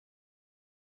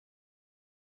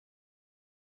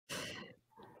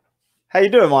How you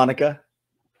doing, Monica?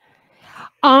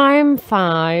 I'm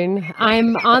fine.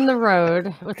 I'm on the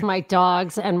road with my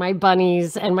dogs and my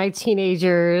bunnies and my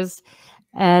teenagers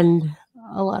and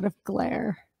a lot of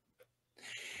glare.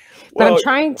 But I'm Well,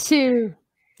 trying to,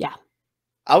 yeah.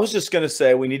 I was just going to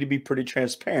say we need to be pretty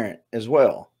transparent as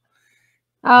well.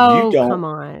 You Oh, don't, come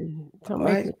on. Don't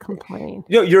make right? me complain.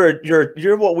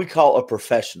 You're what we call a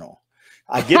professional.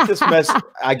 I get this message.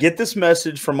 I get this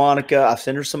message from Monica. I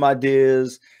send her some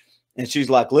ideas, and she's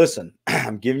like, "Listen,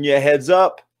 I'm giving you a heads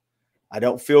up. I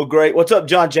don't feel great. What's up,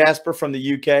 John Jasper from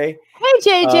the UK? Hey, Uh,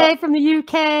 JJ from the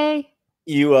UK.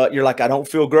 you're like, I don't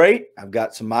feel great. I've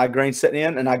got some migraine setting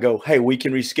in, and I go, hey, we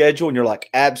can reschedule, and you're like,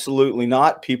 absolutely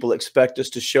not. People expect us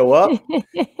to show up,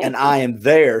 and I am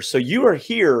there. So you are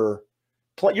here.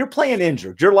 You're playing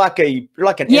injured. You're like an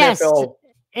Yes, NFL football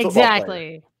player.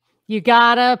 exactly. You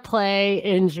gotta play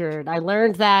injured. I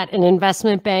learned that in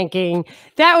investment banking.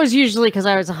 That was usually because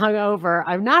I was hungover.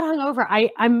 I'm not hungover.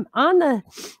 I'm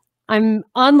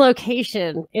on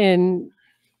location in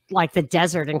like the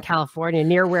desert in California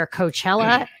near where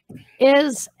Coachella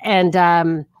is.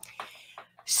 And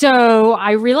so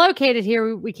I relocated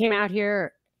here. We came out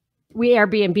here. We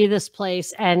Airbnb this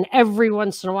place, and every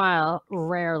once in a while,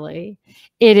 rarely,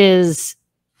 it is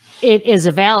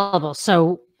available.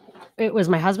 So it was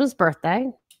my husband's birthday.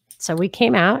 So we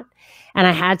came out and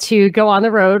I had to go on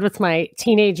the road with my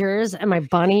teenagers and my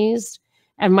bunnies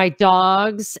and my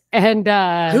dogs. And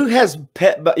Who has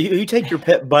you take your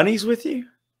pet bunnies with you?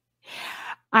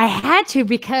 I had to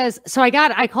because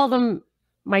I call them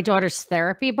my daughter's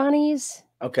therapy bunnies.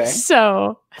 Okay.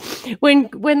 So when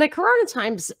the corona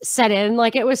times set in,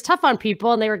 like it was tough on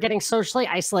people and they were getting socially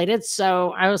isolated.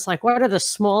 So I was like, what are the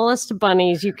smallest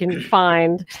bunnies you can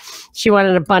find? She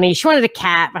wanted a bunny. She wanted a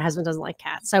cat. My husband doesn't like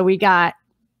cats. So we got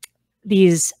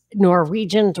these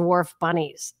Norwegian dwarf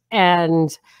bunnies.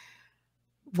 And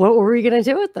what were we going to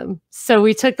do with them? So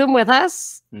we took them with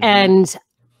us. Mm-hmm. And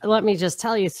let me just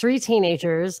tell you, 3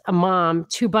 teenagers, a mom,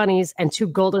 2 bunnies, and 2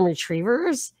 golden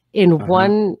retrievers in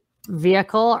one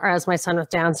vehicle, or as my son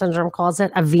with Down syndrome calls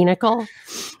it, a venicle.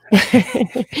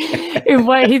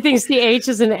 What he thinks the H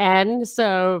is an N.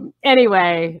 So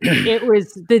anyway, it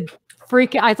was the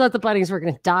freak. I thought the bunnies were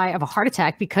going to die of a heart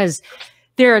attack because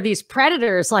there are these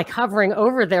predators like hovering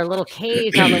over their little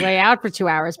cage on the way out for 2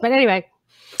 hours. But anyway,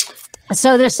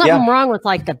 so there's something wrong with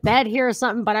like the bed here or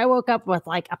something, but I woke up with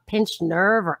like a pinched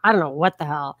nerve or I don't know what the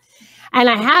hell. And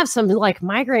I have some like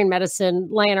migraine medicine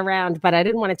laying around, but I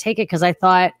didn't want to take it because I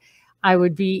thought I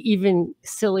would be even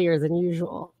sillier than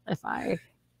usual if I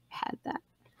had that.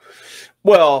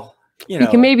 Well, you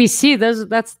can maybe see those are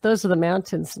the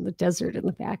mountains and the desert in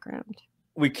the background.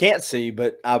 We can't see,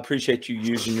 but I appreciate you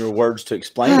using your words to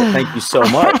explain it. Thank you so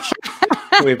much.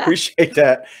 We appreciate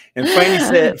that. And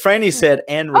Franny said,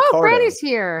 and Ricardo. Oh, Franny's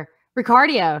here.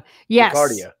 Ricardio. Yes.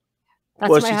 Ricardio.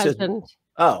 That's my husband.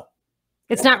 Oh.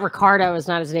 It's not Ricardo, is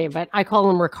not his name, but I call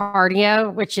him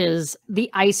Ricardio, which is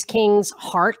the Ice King's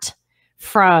heart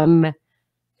from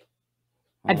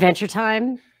Adventure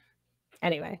Time.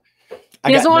 Anyway.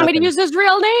 He doesn't want me to use his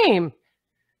real name.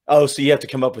 Oh, so you have to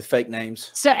come up with fake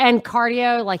names. So and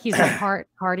cardio, like he's like heart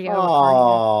cardio.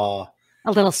 Oh.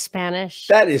 A little Spanish.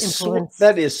 That is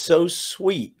so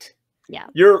sweet. Yeah.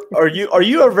 Are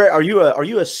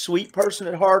you a sweet person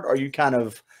at heart? Or are you kind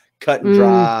of cut and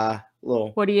dry?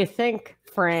 Little. What do you think,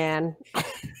 Fran?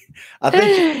 I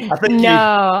think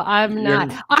no, I'm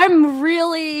not. I'm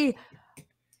really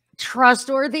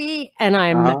trustworthy and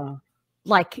I'm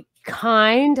like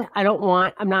kind.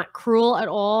 I'm not cruel at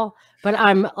all, but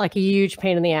I'm like a huge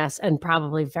pain in the ass and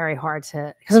probably very hard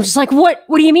to, because I'm just like, what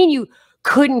do you mean you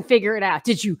couldn't figure it out?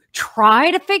 Did you try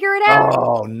to figure it out?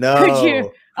 Oh no. Could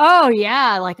you? Oh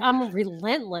yeah. Like I'm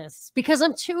relentless because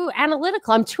I'm too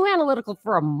analytical. I'm too analytical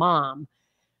for a mom.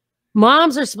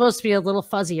 Moms are supposed to be a little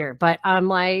fuzzier, but I'm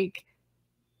like,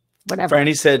 whatever.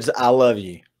 Franny says, I love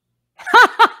you.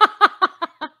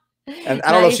 And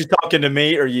I don't know if she's talking to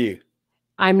me or you.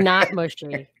 I'm not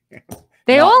mushy.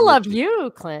 They all love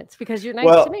you, Clint, because you're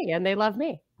nice to me and they love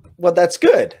me. Well, that's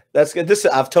good. That's good.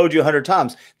 I've told you 100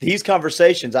 times. These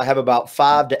conversations, I have about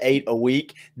 5 to 8 a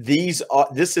week. This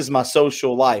is my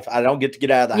social life. I don't get to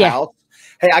get out of the house.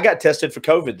 Hey, I got tested for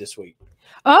COVID this week.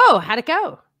 Oh, how'd it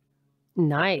go?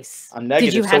 Nice. I'm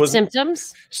negative. Did you have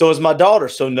symptoms? So was my daughter.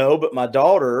 So no, but my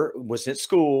daughter was at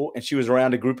school and she was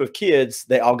around a group of kids.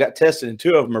 They all got tested and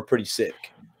 2 of them are pretty sick.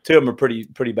 2 of them are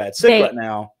pretty bad sick right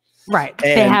now. Right.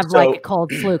 And they have like a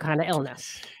cold flu kind of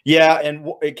illness. Yeah.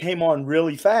 And it came on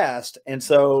really fast. And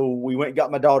so we went and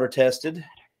got my daughter tested.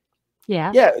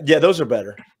 Yeah. Yeah. Those are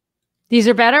better. These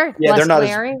are better? Yeah, Less they're not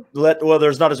glaring? well,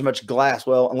 there's not as much glass.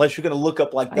 Well, unless you're going to look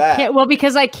up like that. Well,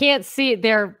 because I can't see it.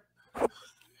 They're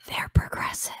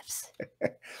progressives.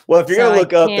 Well, if you're going to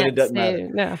look up, then it doesn't matter.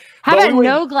 No. How about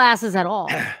no glasses at all?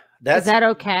 Is that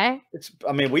okay?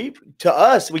 I mean, to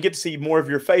us, we get to see more of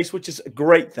your face, which is a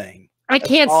great thing. I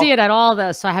can't see it at all,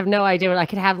 though, so I have no idea. I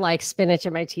could have like spinach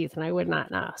in my teeth, and I would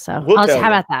not know. So how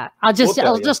about that? I'll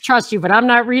just trust you, but I'm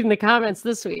not reading the comments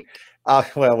this week.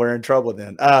 Well, we're in trouble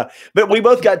then. But we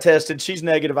both got tested. She's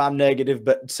negative. I'm negative,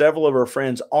 but several of her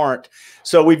friends aren't.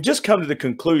 So we've just come to the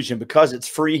conclusion, because it's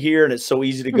free here and it's so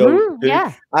easy to go.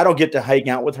 Yeah. I don't get to hang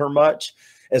out with her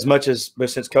as much as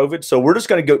since COVID. So we're just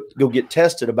going to go get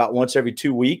tested about once every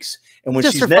 2 weeks. And when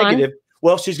she's negative,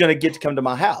 well, she's going to get to come to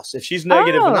my house. If she's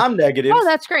negative and I'm negative. Oh,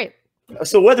 that's great.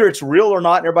 So whether it's real or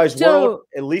not in everybody's world,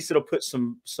 at least it'll put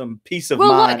some peace of mind.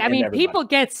 Well, look, I mean, people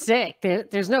get sick.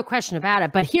 There's no question about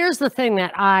it. But here's the thing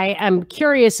that I am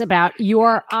curious about: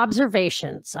 your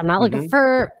observations. I'm not looking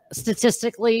for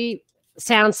statistically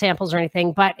sound samples or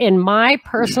anything, but in my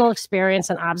personal experience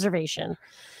and observation,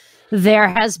 there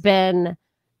has been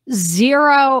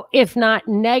zero, if not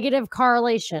negative,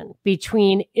 correlation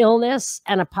between illness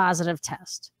and a positive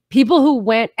test. People who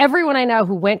went, everyone I know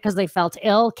who went because they felt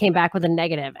ill came back with a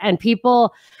negative. And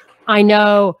people I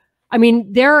know, I mean,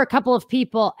 there are a couple of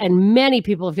people, and many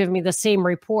people have given me the same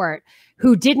report,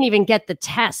 who didn't even get the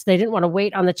test. They didn't want to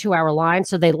wait on the 2-hour line.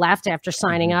 So they left after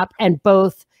signing up, and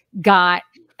both got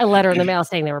a letter in the mail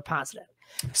saying they were positive.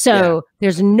 So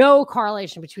there's no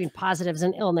correlation between positives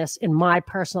and illness in my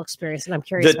personal experience. And I'm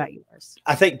curious about yours.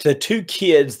 I think the 2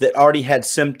 kids that already had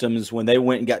symptoms when they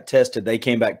went and got tested, they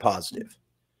came back positive.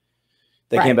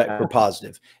 They came back for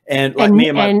positive. And like me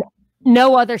and my... And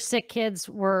no other sick kids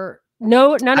were...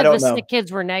 None of the sick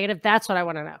kids were negative. That's what I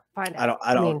want to know. Find out.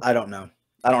 I don't know.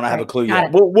 I don't have a clue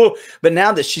yet. Well, but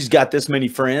now that she's got this many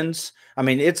friends, I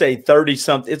mean, it's a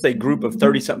 30-something, it's a group of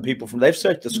 30-something people they've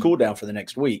shut the school down for the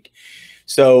next week.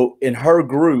 So in her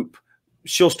group,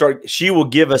 she will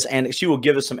give us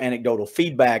some anecdotal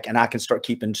feedback, and I can start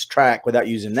keeping track without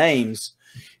using names.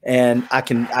 And I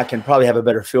can probably have a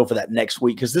better feel for that next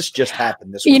week, because this just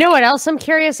happened this week. You know what else I'm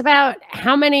curious about?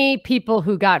 How many people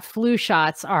who got flu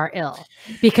shots are ill?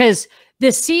 Because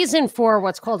the season for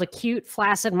what's called acute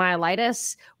flaccid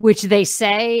myelitis, which they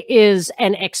say is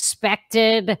an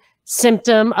expected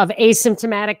symptom of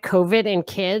asymptomatic COVID in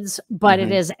kids, but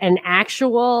it is an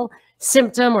actual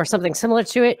symptom or something similar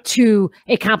to it, to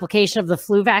a complication of the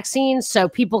flu vaccine. So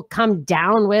people come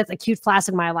down with acute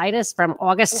flaccid myelitis from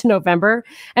August to November.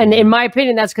 And in my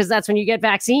opinion, that's because that's when you get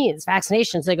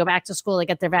vaccinations. They go back to school, they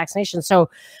get their vaccination. So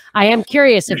I am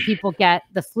curious if people get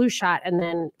the flu shot and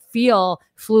then feel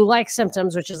flu-like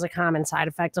symptoms, which is a common side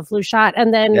effect of flu shot.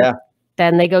 And then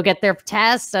then they go get their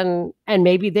tests, and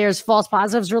maybe there's false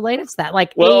positives related to that.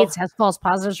 Like AIDS has false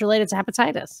positives related to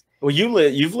hepatitis. Well,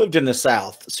 you've lived in the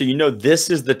South, so you know this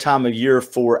is the time of year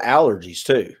for allergies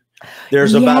too.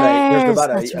 There's about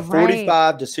a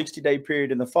 45 to 60 day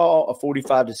period in the fall, a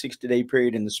 45 to 60 day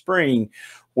period in the spring,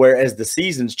 whereas the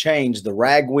seasons change, the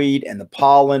ragweed and the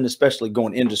pollen, especially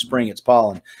going into spring, it's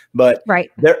pollen. But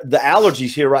the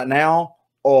allergies here right now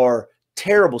are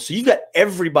terrible. So you've got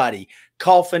everybody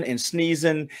coughing and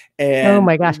sneezing and oh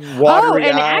my gosh, watery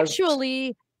eyes.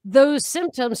 Actually, those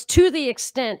symptoms, to the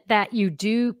extent that you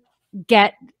do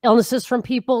get illnesses from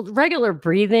people, regular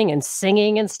breathing and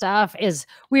singing and stuff, is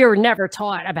we were never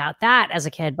taught about that as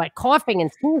a kid. But coughing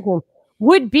and sneezing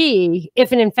would be,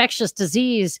 if an infectious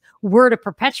disease were to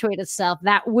perpetuate itself,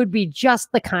 that would be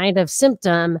just the kind of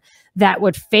symptom that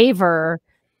would favor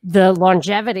the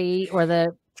longevity or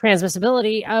the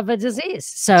transmissibility of a disease.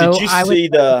 So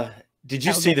did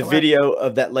you see the video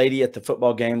of that lady at the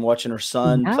football game watching her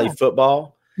son play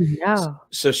football? No.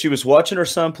 So she was watching her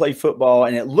son play football,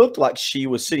 and it looked like she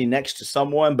was sitting next to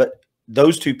someone, but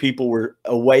those 2 people were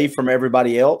away from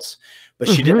everybody else, but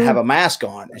she didn't have a mask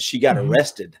on, and she got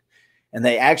arrested. And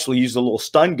they actually used a little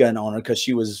stun gun on her because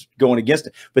she was going against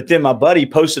it. But then my buddy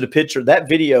posted a picture, that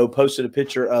video posted a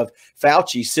picture of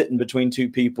Fauci sitting between 2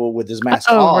 people with his mask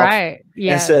off. Right.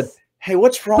 And said, hey,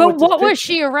 what's wrong with this But what picture? was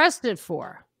she arrested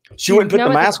for? She wouldn't put the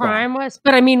mask on. Crime was,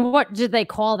 but I mean, what did they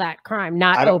call that crime?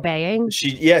 Not obeying?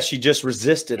 She just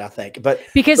resisted, I think. But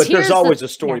because there's always a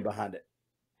story behind it.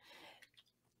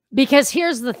 Because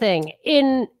here's the thing: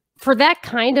 for that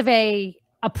kind of a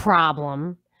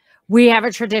problem, we have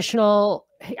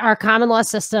our common law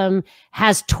system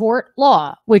has tort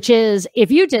law, which is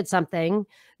if you did something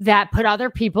that put other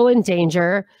people in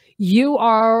danger, you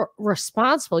are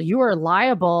responsible. You are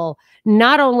liable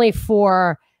not only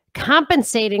for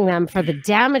compensating them for the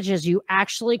damages you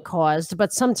actually caused,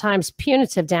 but sometimes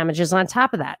punitive damages on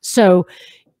top of that. So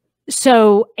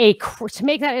to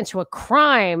make that into a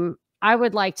crime, I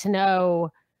would like to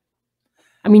know,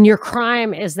 I mean, your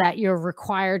crime is that you're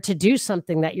required to do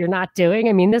something that you're not doing.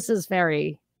 I mean, this is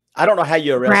very I don't know how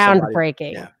you arrest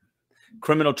groundbreaking. Yeah.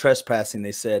 Criminal trespassing,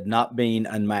 they said, not being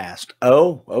unmasked.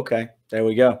 Oh, okay. There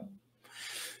we go.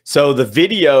 So the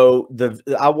video,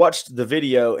 I watched the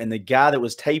video, and the guy that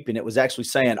was taping it was actually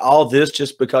saying all this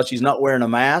just because she's not wearing a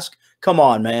mask. Come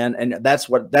on, man. And that's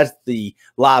the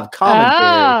live commentary.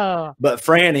 Oh, but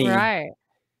Franny, right.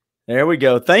 There we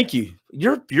go. Thank you.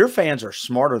 Your fans are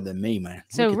smarter than me, man.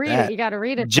 So read it. You got to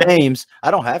read it. James, I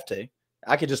don't have to.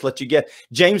 I could just let you get.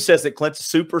 James says that Clint's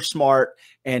super smart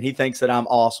and he thinks that I'm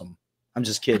awesome. I'm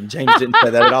just kidding. James didn't say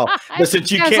that at all. But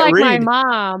since you can't read, my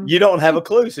mom. You don't have a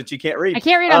clue since you can't read. I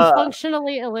can't read. I'm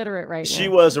functionally illiterate right now. She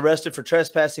was arrested for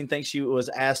trespassing. Thinks she was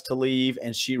asked to leave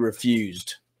and she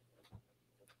refused.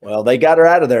 Well, they got her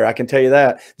out of there. I can tell you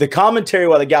that. The commentary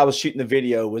while the guy was shooting the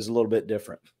video was a little bit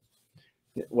different.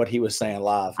 What he was saying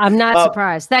live. I'm not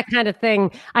surprised. That kind of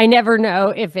thing, I never know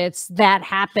if it's that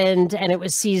happened and it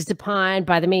was seized upon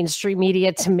by the mainstream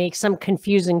media to make some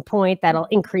confusing point that'll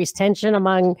increase tension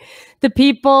among the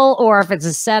people, or if it's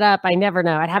a setup. I never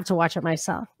know. I'd have to watch it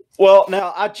myself. Well,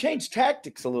 now I changed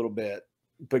tactics a little bit,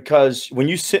 because when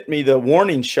you sent me the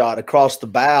warning shot across the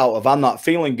bow of I'm not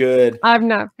feeling good. I'm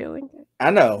not feeling good. I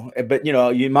know, but you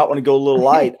know, you might want to go a little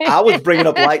light. I was bringing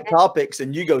up light topics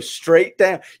and you go straight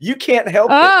down. You can't help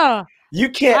it. You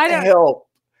can't help.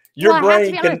 Your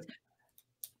brain can.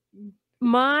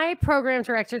 My program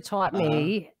director taught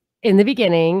me in the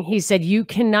beginning, he said, you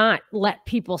cannot let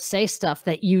people say stuff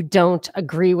that you don't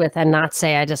agree with and not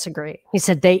say, I disagree. He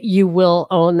said you will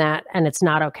own that and it's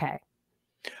not okay.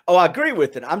 Oh, I agree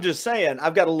with it. I'm just saying,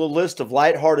 I've got a little list of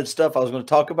lighthearted stuff I was going to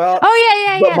talk about. Oh,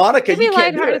 yeah. But Monica, you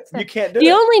can't do it. You can't do it.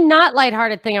 The only not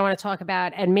lighthearted thing I want to talk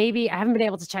about, and maybe I haven't been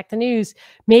able to check the news,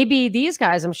 maybe these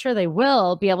guys, I'm sure they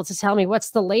will be able to tell me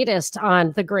what's the latest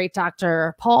on the great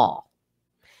Dr. Paul.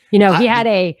 You know, he had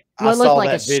what looked like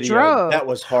a stroke. That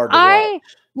was hard to watch.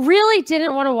 Really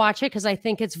didn't want to watch it because I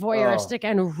think it's voyeuristic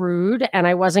and rude, and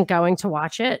I wasn't going to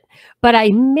watch it. But I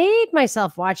made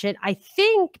myself watch it, I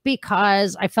think,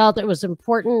 because I felt it was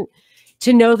important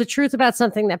to know the truth about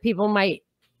something that people might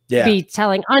be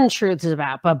telling untruths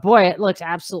about. But boy, it looked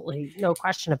absolutely no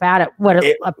question about it. What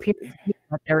it appears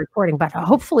what they're reporting, but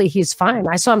hopefully he's fine.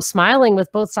 I saw him smiling with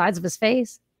both sides of his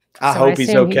face. I hope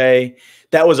he's okay.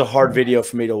 That was a hard video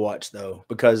for me to watch, though,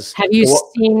 because have you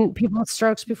seen people with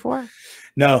strokes before?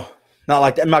 No, not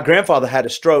like that. My grandfather had a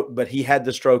stroke, but he had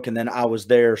the stroke, and then I was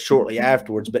there shortly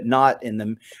afterwards, but not in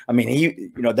the. I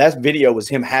mean, that video was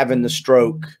him having the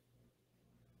stroke.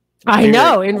 I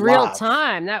know, in real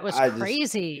time. That was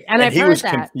crazy, and I've heard that. He was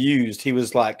confused. He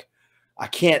was like, I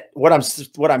can't. What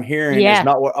I'm hearing is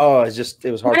not what. Oh, it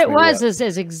was hard. What it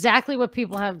is exactly what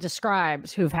people have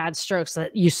described who've had strokes.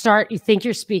 That you think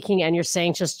you're speaking and you're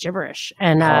saying just gibberish.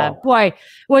 And boy,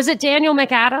 was it Daniel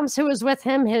McAdams who was with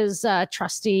him? His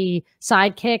trusty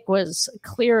sidekick was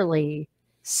clearly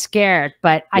scared.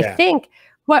 But I think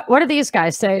what are these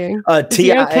guys saying?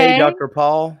 TIA, okay? Dr.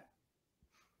 Paul.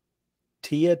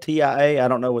 TIA. I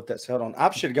don't know what that's held on. I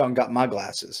should have gone and got my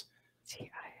glasses.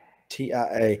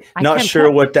 TIA. Not sure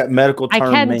what that medical term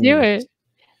means. I can't do it.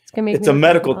 It's a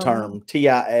medical term.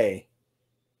 TIA.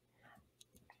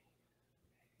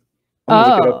 I'm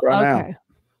gonna look it up right now.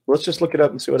 Let's just look it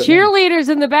up and see what it means. Cheerleaders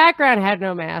in the background had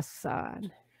no masks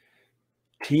on.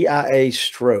 TIA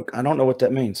stroke. I don't know what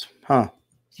that means. Huh.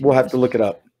 We'll have to look it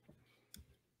up.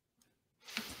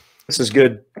 This is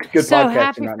good. Good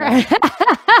podcasting right now.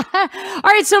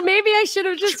 All right, so maybe I should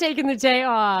have just taken the day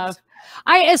off.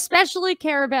 I especially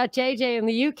care about JJ in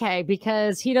the UK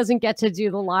because he doesn't get to do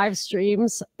the live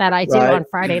streams that I do on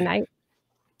Friday night.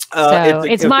 So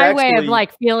it's my way of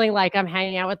like feeling like I'm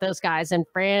hanging out with those guys and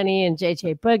Franny and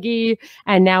JJ Boogie.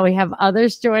 And now we have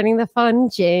others joining the fun,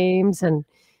 James, and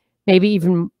maybe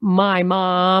even my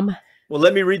mom. Well,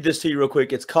 let me read this to you real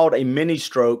quick. It's called a mini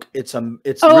stroke. It's really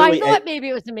I thought maybe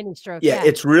it was a mini stroke. Yeah,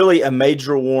 it's really a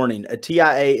major warning. A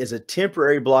TIA is a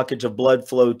temporary blockage of blood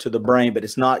flow to the brain, but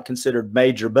it's not considered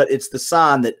major, but it's the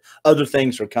sign that other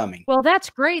things are coming. Well, that's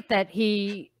great that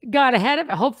he got ahead of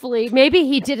it. Hopefully, maybe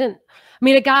he didn't. I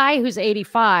mean, a guy who's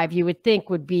 85, you would think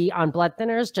would be on blood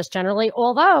thinners just generally,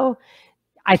 although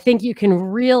I think you can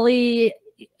really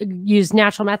use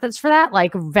natural methods for that.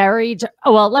 Like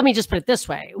let me just put it this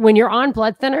way. When you're on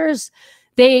blood thinners,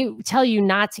 they tell you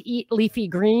not to eat leafy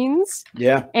greens.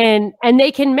 Yeah. And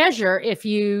they can measure if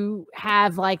you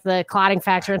have like the clotting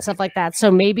factor and stuff like that.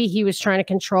 So maybe he was trying to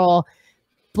control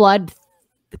blood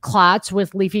clots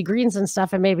with leafy greens and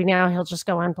stuff, and maybe now he'll just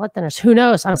go on blood thinners. Who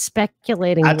knows? I'm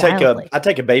speculating. I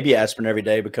take a baby aspirin every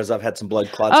day because I've had some blood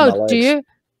clots in my legs. Do you?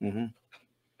 Mm-hmm.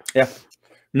 Yeah.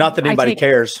 Not that anybody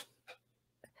cares.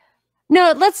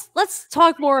 No, let's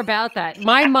talk more about that.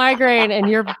 My migraine and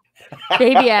your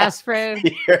baby asprin.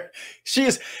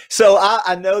 So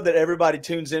I know that everybody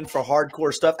tunes in for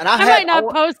hardcore stuff, and I might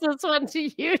not post this one to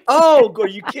you. Oh, are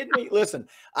you kidding me? Listen,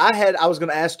 I was going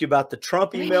to ask you about the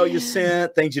Trump email you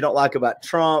sent, things you don't like about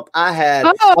Trump. I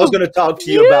was going to talk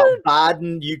to you about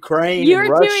Biden, Ukraine, and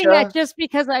Russia. You're doing that just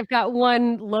because I've got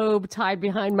one lobe tied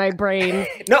behind my brain.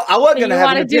 No, I wasn't going to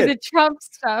have. You want to do the Trump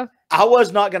stuff. I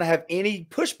was not going to have any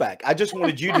pushback. I just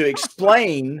wanted you to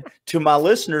explain to my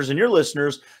listeners and your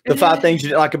listeners the 5 things you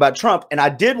didn't like about Trump. And I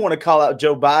did want to call out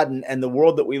Joe Biden and the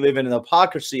world that we live in and the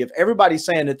hypocrisy of everybody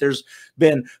saying that there's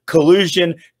been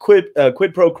collusion, quid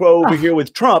pro quo over here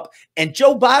with Trump. And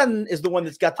Joe Biden is the one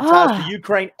that's got the ties to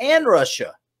Ukraine and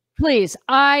Russia. Please,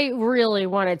 I really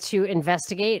wanted to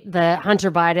investigate the Hunter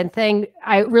Biden thing.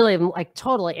 I really am like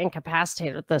totally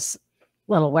incapacitated with this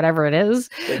little whatever it is.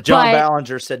 John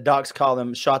Ballinger said docs call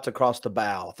them shots across the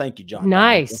bow. Thank you, John.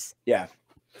 Nice. Ballinger.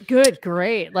 Yeah. Good.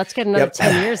 Great. Let's get another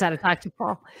 10 years out of Dr.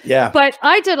 Paul. Yeah. But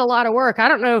I did a lot of work. I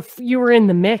don't know if you were in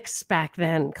the mix back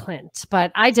then, Clint,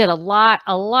 but I did a lot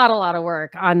of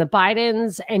work on the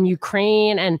Bidens and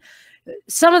Ukraine, and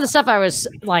some of the stuff I was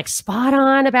like spot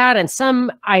on about, and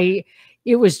some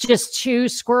it was just too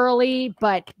squirrely,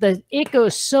 but it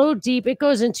goes so deep. It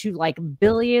goes into like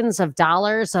billions of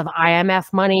dollars of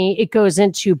IMF money. It goes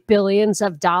into billions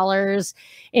of dollars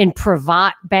in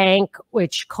Privat Bank,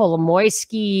 which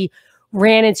Kolomoisky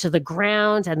ran into the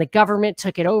ground and the government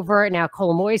took it over. Now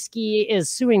Kolomoisky is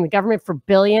suing the government for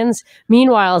billions.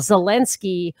 Meanwhile,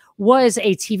 Zelensky was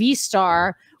a TV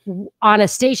star on a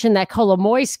station that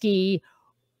Kolomoisky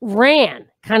ran,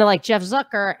 kind of like Jeff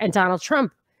Zucker and Donald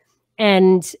Trump.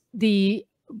 And the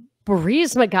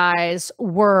Burisma guys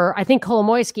were, I think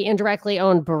Kolomoisky indirectly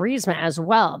owned Burisma as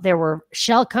well. There were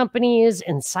shell companies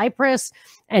in Cyprus,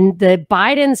 and the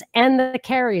Bidens and the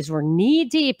Kerrys were knee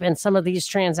deep in some of these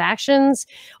transactions.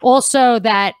 Also,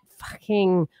 that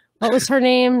fucking, what was her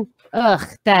name?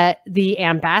 That the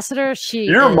ambassador.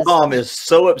 Your mom is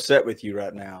so upset with you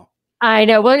right now. I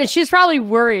know. Well, she's probably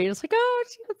worried. It's like, oh,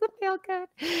 she doesn't feel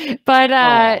good.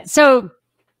 But so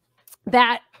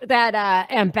that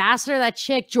ambassador, that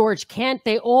chick, George Kent,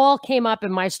 they all came up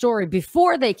in my story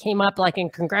before they came up like in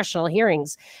congressional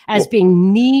hearings as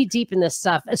being knee deep in this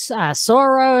stuff.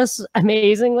 Soros,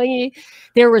 amazingly,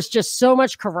 there was just so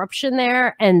much corruption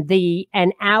there, and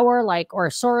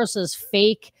Soros's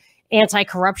fake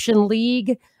anti-corruption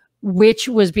league, which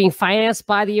was being financed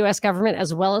by the U.S. government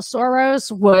as well as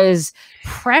Soros, was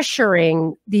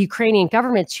pressuring the Ukrainian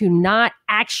government to not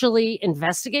actually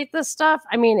investigate this stuff.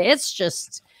 I mean, it's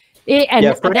just,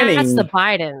 that's the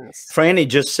Bidens. Franny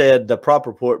just said the prop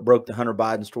report broke the Hunter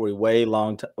Biden story way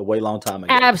long time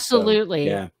ago. Absolutely.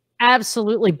 So, yeah.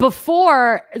 Absolutely.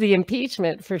 Before the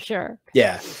impeachment, for sure.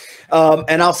 Yeah.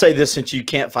 And I'll say this, since you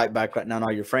can't fight back right now, and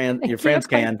all your friends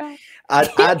can.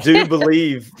 I do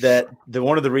believe that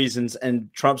one of the reasons,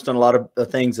 and Trump's done a lot of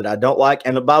things that I don't like.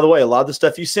 And by the way, a lot of the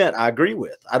stuff you sent, I agree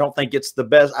with. I don't think it's the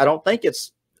best. I don't think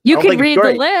it's. You can read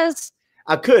the list.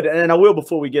 I could, and I will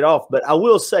before we get off. But I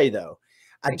will say, though,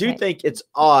 I do think it's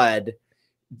odd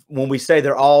when we say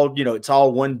they're all, it's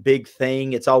all one big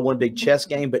thing. It's all one big chess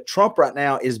game. But Trump right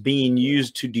now is being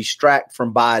used to distract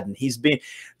from Biden. He's being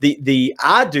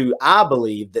I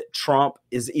believe that Trump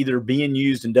is either being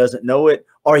used and doesn't know it,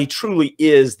 or he truly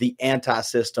is the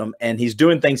anti-system, and he's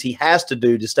doing things he has to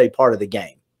do to stay part of the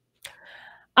game.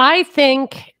 I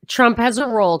think Trump has a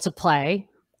role to play.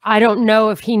 I don't know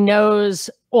if he knows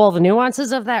all the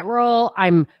nuances of that role.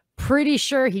 I'm pretty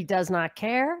sure he does not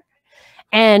care.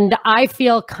 And I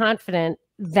feel confident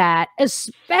that,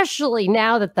 especially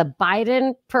now that the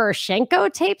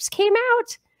Biden-Poroshenko tapes came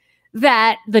out,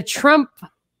 that the Trump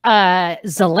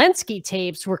Zelensky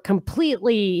tapes were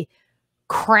completely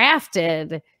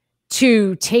crafted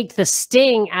to take the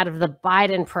sting out of the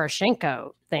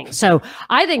Biden-Poroshenko thing. So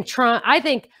I think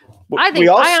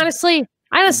I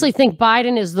honestly think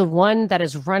Biden is the one that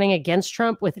is running against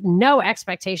Trump with no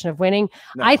expectation of winning.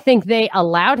 No. I think they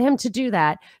allowed him to do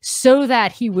that so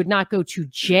that he would not go to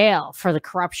jail for the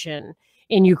corruption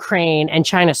in Ukraine and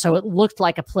China. So it looked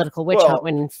like a political witch hunt,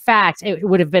 when in fact it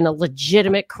would have been a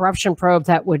legitimate corruption probe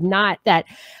that would not,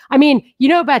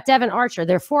 about Devin Archer.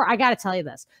 I got to tell you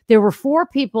this. There were 4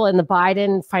 people in the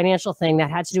Biden financial thing that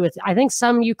had to do with, I think,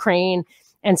 some Ukraine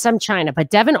and some China. But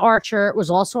Devin Archer was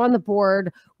also on the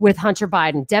board with Hunter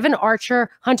Biden. Devin Archer,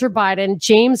 Hunter Biden,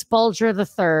 James Bulger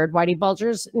III, Whitey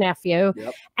Bulger's nephew,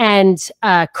 and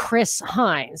Chris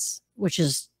Hines, which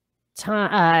is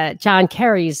John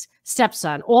Kerry's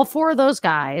stepson. All four of those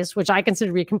guys, which I consider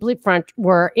to be a complete front,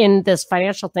 were in this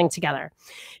financial thing together.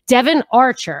 Devin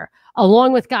Archer,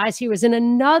 along with guys he was in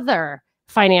another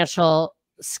financial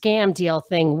scam deal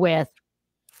thing with,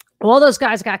 all those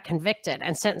guys got convicted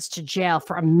and sentenced to jail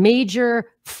for a major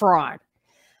fraud.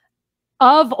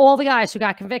 Of all the guys who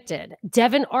got convicted,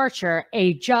 Devin Archer,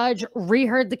 a judge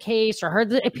reheard the case or heard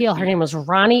the appeal. Her name was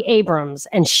Ronnie Abrams,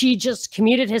 and she just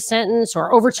commuted his sentence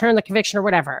or overturned the conviction or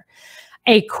whatever.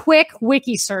 A quick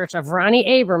wiki search of Ronnie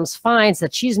Abrams finds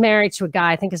that she's married to a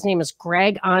guy, I think his name is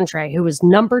Greg Andre, who was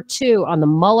number 2 on the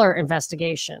Mueller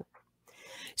investigation.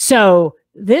 So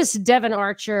this Devin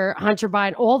Archer, Hunter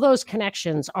Biden, all those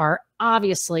connections are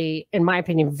obviously, in my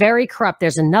opinion, very corrupt.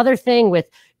 There's another thing with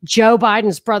Joe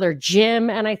Biden's brother, Jim,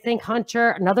 and I think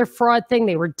Hunter, another fraud thing.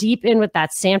 They were deep in with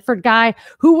that Sanford guy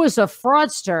who was a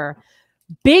fraudster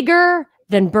bigger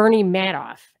than Bernie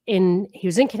Madoff. He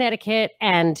was in Connecticut,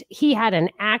 and he had an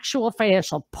actual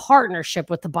financial partnership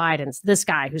with the Bidens, this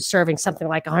guy who's serving something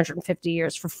like 150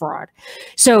 years for fraud.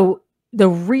 So the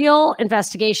real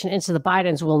investigation into the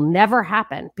Bidens will never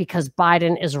happen because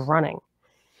Biden is running.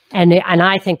 And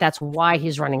I think that's why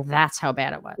he's running. That's how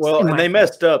bad it was. Well, and they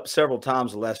messed up several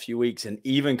times the last few weeks, and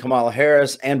even Kamala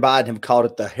Harris and Biden have called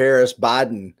it the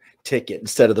Harris-Biden ticket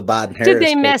instead of the Biden-Harris Did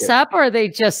they mess up, or are they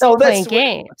just playing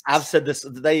games? I've said this.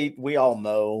 We all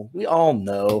know. We all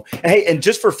know. Hey, and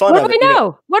just for fun, what do we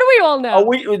know? What do we all know?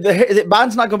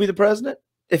 Biden's not going to be the president.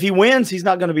 If he wins, he's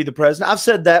not going to be the president. I've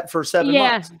said that for 7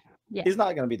 months. Yeah. He's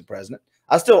not going to be the president.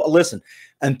 I still listen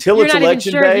until it's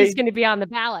election day. He's going to be on the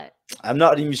ballot. I'm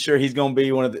not even sure he's going to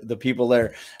be one of the people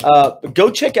there. Go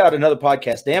check out another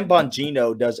podcast. Dan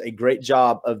Bongino does a great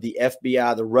job of the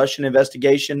FBI, the Russian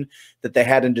investigation that they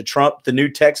had into Trump, the new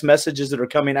text messages that are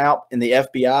coming out in the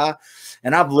FBI.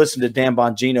 And I've listened to Dan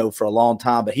Bongino for a long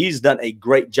time, but he's done a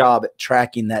great job at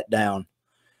tracking that down.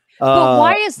 But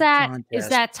why is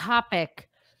that topic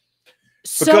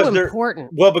so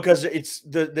important? Well, because it's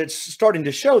starting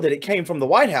to show that it came from the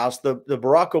White House, the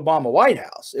Barack Obama White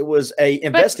House. It was a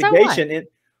investigation.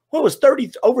 It was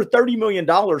over $30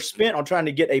 million spent on trying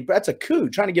to get that's a coup,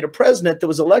 trying to get a president that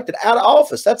was elected out of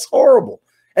office. That's horrible.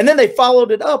 And then they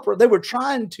followed it up, or they were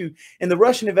trying to, in the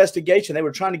Russian investigation, they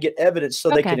were trying to get evidence so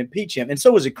they could impeach him. And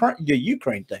so was the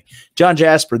Ukraine thing. John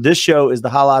Jasper, this show is the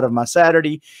highlight of my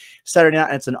Saturday night.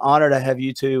 And it's an honor to have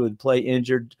you two and Play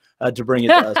Injured to bring it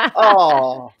to us.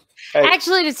 Oh, hey.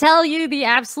 Actually, to tell you the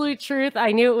absolute truth,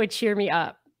 I knew it would cheer me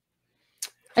up.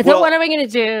 I thought, what am I going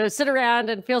to do? Sit around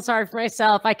and feel sorry for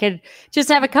myself? I could just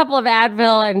have a couple of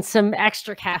Advil and some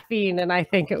extra caffeine, and I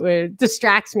think it would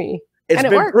distract me. It's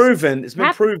been proven. It's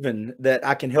been proven that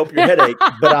I can help your headache,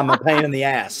 but I'm a pain in the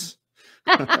ass.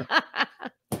 Good for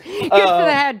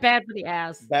the head, bad for the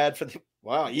ass. Bad for the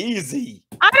easy.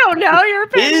 I don't know. You're a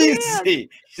pain easy. in the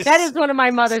ass. That is one of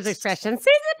my mother's expressions. She's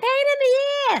a pain in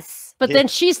the ass. But then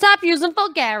she stopped using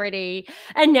vulgarity,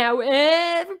 and now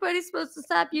everybody's supposed to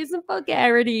stop using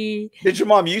vulgarity. Did your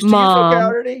mom used to use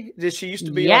vulgarity? Did she used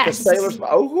to be like a sailor's mom?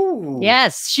 Oh,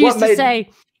 yes. She used to say,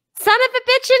 "Son of a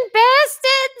bitch and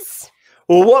bastards."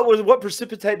 Well, what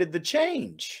precipitated the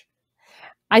change?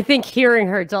 I think hearing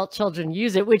her adult children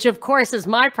use it, which of course is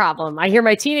my problem. I hear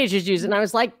my teenagers use it, and I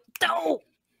was like, "No."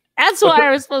 That's why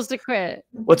I was supposed to quit.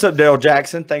 What's up, Daryl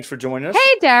Jackson? Thanks for joining us.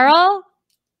 Hey, Daryl.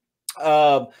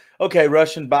 Okay,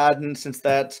 Russian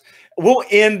Biden, we'll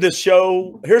end the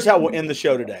show. Here's how we'll end the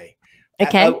show today.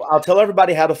 Okay. I'll tell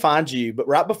everybody how to find you, but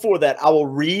right before that, I will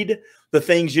read the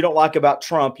things you don't like about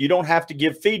Trump. You don't have to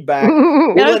give feedback.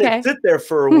 We'll let it sit there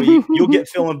for a week. You'll get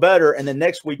feeling better, and then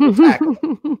next week we'll tackle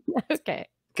it. Okay.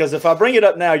 Because if I bring it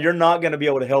up now, you're not going to be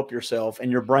able to help yourself,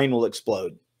 and your brain will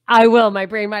explode. I will. My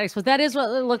brain might explode. That is what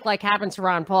it looked like happened to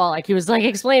Ron Paul. Like he was like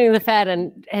explaining the Fed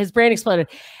and his brain exploded.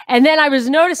 And then I was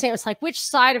noticing it was like which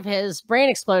side of his brain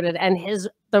exploded, and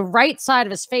the right side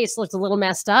of his face looked a little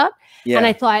messed up. Yeah. And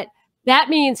I thought that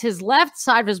means his left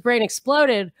side of his brain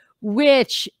exploded,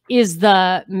 which is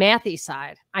the mathy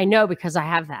side. I know because I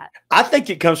have that. I think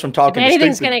it comes from talking. If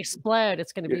anything's going to explode,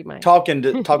 it's going to be mine. Talking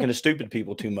to stupid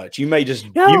people too much. You may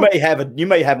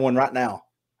have one right now.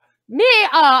 Me?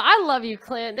 I love you,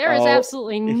 Clint. There is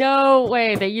absolutely no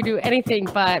way that you do anything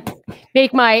but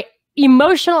make my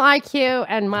emotional IQ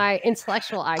and my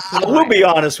intellectual IQ. I will be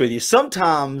honest with you.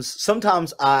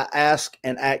 Sometimes I ask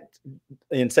and act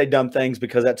and say dumb things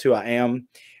because that's who I am.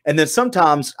 And then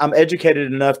sometimes I'm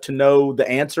educated enough to know the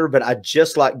answer, but I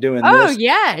just like doing this. Oh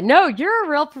yeah, no, you're a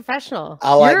real professional.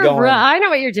 I like going. I know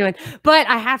what you're doing, but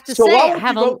I have to So say, why would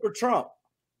you vote for Trump?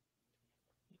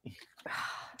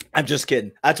 I'm just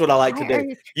kidding. That's what I like to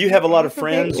do. You have a lot of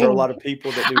friends or a lot of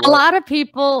people that do a lot of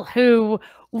people who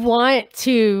want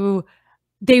to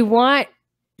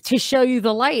show you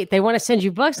the light. They want to send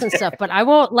you books and stuff, but I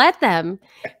won't let them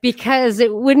because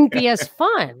it wouldn't be as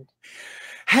fun.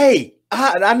 Hey,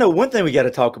 I know one thing we got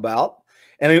to talk about.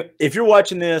 And if you're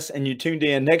watching this and you tuned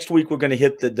in, next week we're going to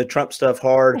hit the Trump stuff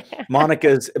hard.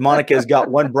 Monica's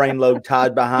got one brain lobe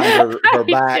tied behind her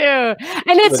back.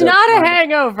 And it's not a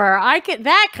hangover.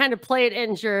 That kind of plate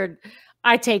injured.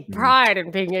 I take pride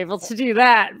in being able to do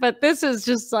that. But this is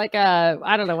just like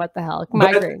I don't know what the hell,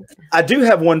 migraine. I do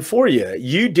have one for you.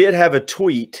 You did have a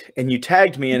tweet and you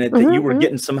tagged me in it that you were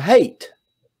getting some hate.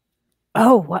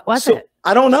 Oh, what was it?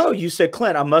 I don't know. You said,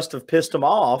 Clint, I must have pissed him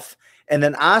off. And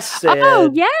then I said,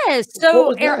 oh, yes.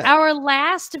 So our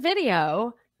last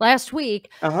video last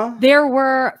week, there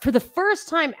were, for the first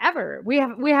time ever, we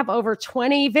have over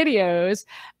 20 videos.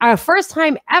 First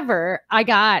time ever, I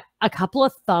got a couple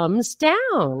of thumbs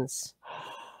downs.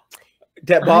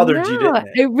 That bothered you, didn't it?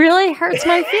 It really hurts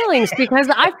my feelings because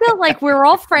I feel like we're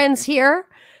all friends here.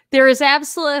 There is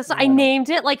absolute, I named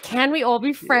it like, can we all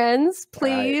be friends,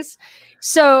 please? Right.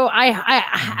 So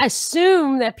I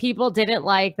assume that people didn't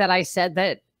like that I said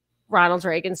that Ronald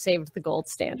Reagan saved the gold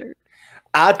standard.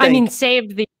 I mean,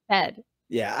 saved the head.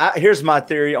 Yeah. Here's my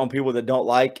theory on people that don't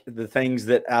like the things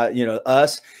that,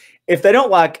 us. If they don't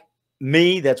like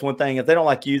me, that's one thing. If they don't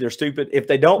like you, they're stupid. If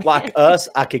they don't like us,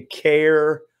 I could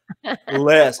care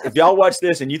less. If y'all watch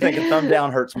this and you think a thumb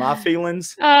down hurts my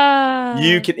feelings,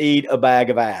 you can eat a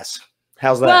bag of ass.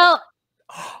 How's that? Well,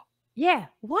 yeah.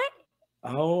 What?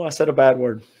 Oh, I said a bad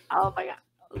word. Oh my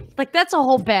God. Like that's a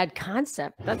whole bad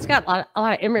concept. That's got a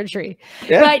lot of imagery.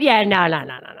 Yeah. But yeah, no.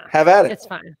 Have at it. It's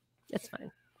fine. It's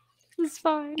fine. It's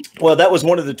fine. Well, that was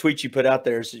one of the tweets you put out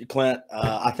there, Clint.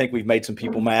 I think we've made some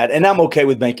people mad, and I'm okay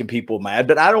with making people mad.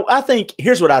 But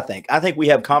here's what I think. I think we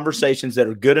have conversations that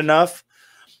are good enough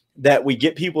that we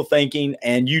get people thinking,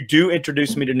 and you do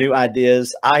introduce me to new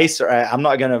ideas. Ice or I'm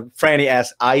not going to Franny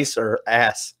ask ice or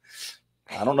ass.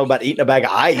 I don't know about eating a bag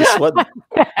of ice.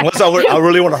 Unless I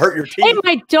really want to hurt your teeth. Hey,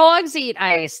 my dogs eat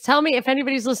ice. Tell me if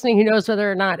anybody's listening who knows whether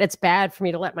or not it's bad for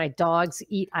me to let my dogs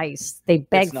eat ice. They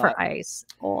beg for ice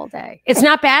all day. It's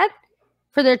not bad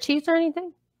for their teeth or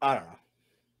anything? I don't know.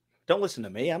 Don't listen to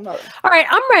me. I'm not. All right,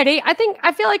 I'm ready. I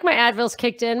feel like my Advil's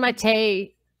kicked in. My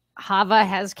Hava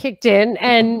has kicked in.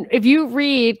 And if you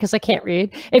read, because I can't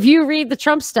read, if you read the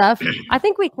Trump stuff, I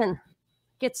think we can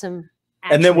get some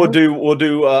action. And then we'll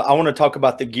do I want to talk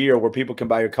about the gear where people can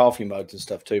buy your coffee mugs and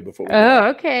stuff too before we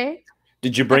okay.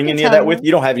 Did you bring any of that with you?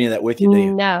 You don't have any of that with you, do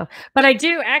you? No. But I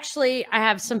do actually. I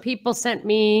have some people sent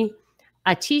me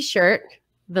a t-shirt,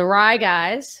 the Rye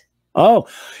Guys. Oh,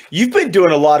 you've been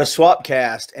doing a lot of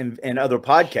Swapcast and other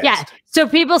podcasts. Yeah. So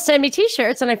people send me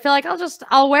t-shirts and I feel like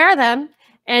I'll wear them.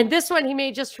 And this one he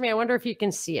made just for me. I wonder if you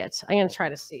can see it. I'm going to try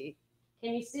to see.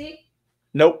 Can you see?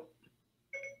 Nope.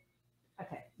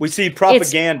 Okay. We see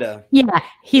propaganda.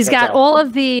 He's got all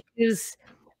of these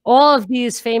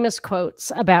famous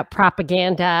quotes about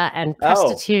propaganda and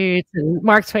prostitutes and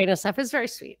Mark Twain and stuff. It's very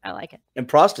sweet. I like it. And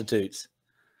prostitutes.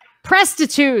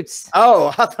 Prostitutes.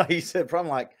 Oh, I thought you said I'm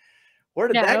like, where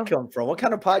did that come from? What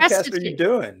kind of podcast are you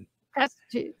doing?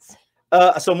 Prostitutes.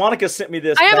 So Monica sent me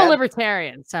this. I am a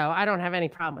libertarian, so I don't have any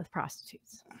problem with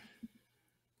prostitutes.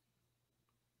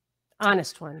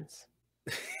 Honest ones.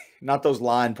 Not those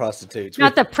line prostitutes.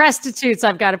 Not the prostitutes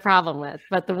I've got a problem with,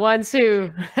 but the ones who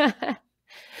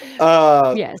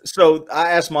yes. So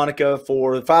I asked Monica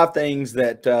for 5 things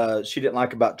that she didn't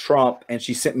like about Trump, and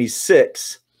she sent me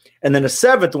 6. And then a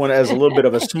 7th one as a little bit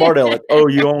of a smart aleck. Oh,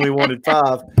 you only wanted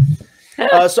 5.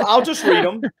 So I'll just read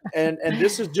them, and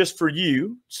this is just for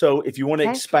you. So if you want to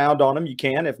expound on them, you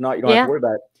can. If not, you don't have to worry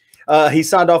about it. He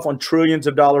signed off on trillions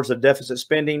of dollars of deficit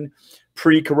spending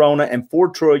pre-corona and 4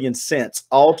 trillion since,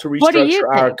 all to restructure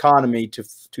our economy to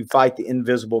fight the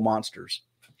invisible monsters.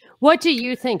 What do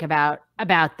you think about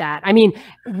that? I mean,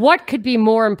 what could be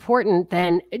more important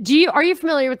than are you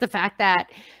familiar with the fact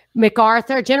that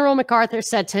General MacArthur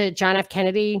said to John F.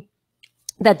 Kennedy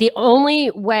that the only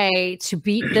way to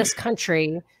beat this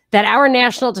country, that our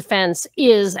national defense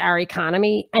is our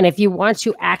economy. And if you want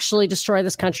to actually destroy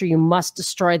this country, you must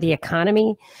destroy the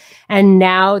economy. And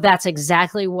now that's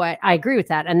exactly what I agree with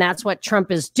that. And that's what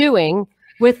Trump is doing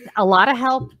with a lot of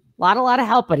help lot of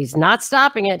help, but he's not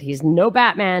stopping it. He's no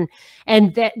Batman.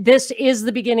 And that this is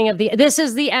the beginning of this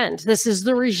is the end. This is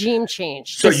the regime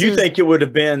change. So you think it would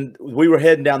have been, we were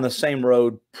heading down the same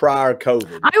road prior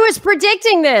COVID? I was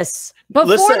predicting this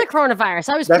before the coronavirus.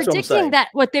 I was predicting that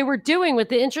what they were doing with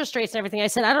the interest rates and everything. I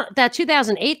said, that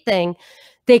 2008 thing,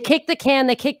 they kicked the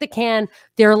can.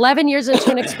 They're 11 years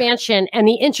into an expansion and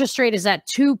the interest rate is at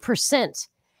 2%.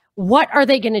 What are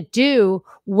they going to do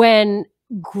when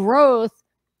growth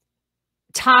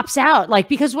tops out? Like,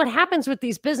 because what happens with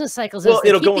these business cycles is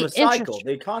it'll go in a cycle.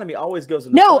 The economy always goes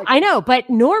in a cycle. cycle. I know, but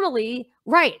normally,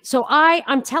 right. So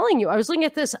I'm telling you, I was looking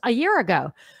at this a year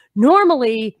ago.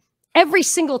 Normally, every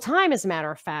single time, as a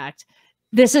matter of fact,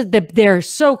 this is their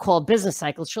so-called business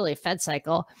cycle. It's really a Fed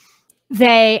cycle.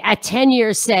 They at 10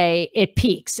 years say it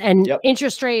peaks and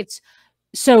interest rates.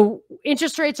 So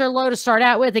interest rates are low to start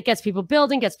out with. It gets people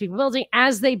building.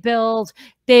 As they build,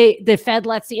 the Fed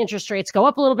lets the interest rates go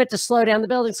up a little bit to slow down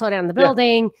the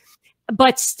building.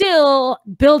 But still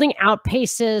building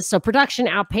outpaces. So production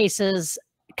outpaces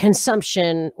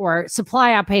consumption, or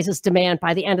supply outpaces demand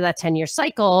by the end of that 10-year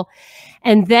cycle.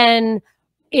 And then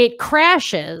it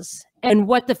crashes. And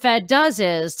what the Fed does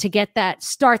is to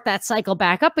start that cycle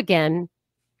back up again,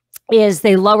 is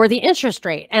they lower the interest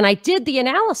rate. And I did the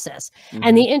analysis,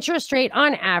 and the interest rate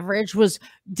on average was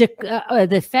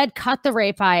the Fed cut the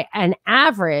rate by an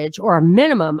average or a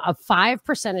minimum of 5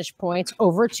 percentage points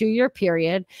over a 2-year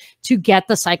period to get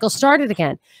the cycle started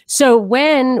again. So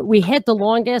when we hit the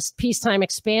longest peacetime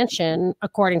expansion,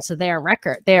 according to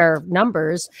their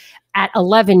numbers, at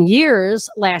 11 years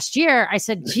last year, I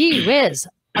said, gee whiz,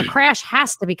 a crash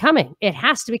has to be coming. It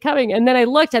has to be coming. And then I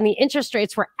looked and the interest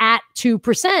rates were at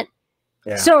 2%.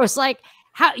 Yeah. So it's like,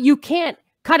 how you can't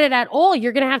cut it at all.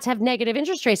 You're going to have negative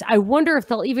interest rates. I wonder if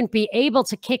they'll even be able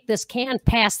to kick this can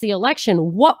past the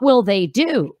election. What will they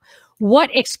do? What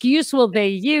excuse will they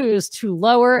use to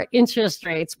lower interest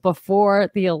rates before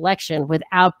the election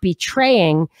without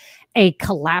betraying a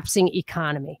collapsing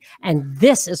economy? And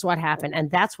this is what happened. And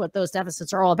that's what those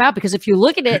deficits are all about. Because if you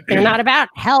look at it, they're not about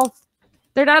health.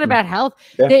 They're not about health.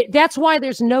 Yeah. That's why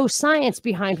there's no science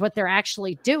behind what they're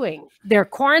actually doing. They're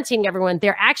quarantining everyone.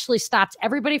 They're actually stopped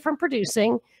everybody from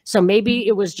producing. So maybe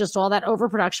it was just all that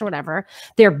overproduction, whatever.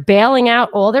 They're bailing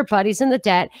out all their buddies in the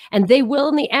debt, and they will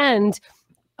in the end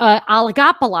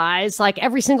oligopolize like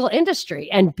every single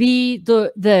industry and be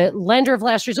the lender of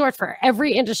last resort for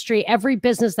every industry, every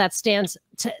business that stays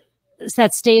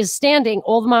standing.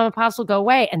 All the mom and pops will go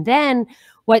away. And then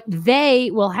what they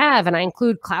will have, and I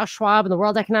include Klaus Schwab and the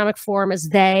World Economic Forum as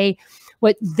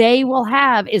what they will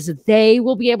have is they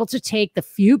will be able to take the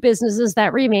few businesses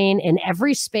that remain in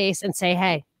every space and say,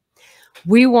 hey,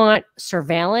 we want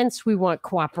surveillance, we want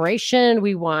cooperation,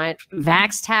 we want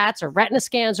vax tats or retina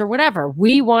scans or whatever.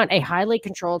 We want a highly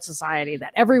controlled society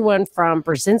that everyone from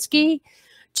Brzezinski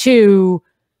to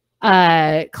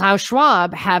Klaus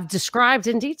Schwab have described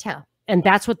in detail. And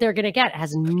that's what they're going to get. It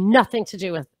has nothing to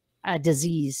do with a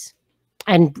disease.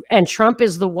 And Trump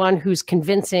is the one who's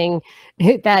convincing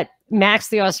that Max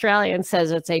the Australian says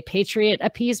it's a patriot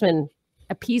appeasement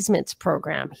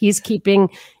program. He's keeping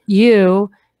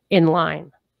you in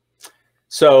line.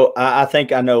 So I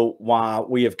think I know why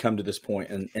we have come to this point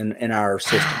in our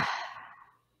system.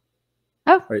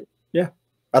 Oh, right. Yeah.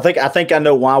 I think I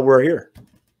know why we're here.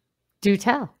 Do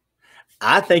tell.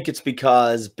 I think it's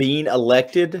because being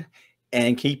elected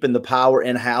and keeping the power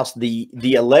in-house, the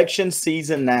election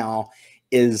season now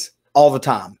is all the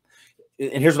time.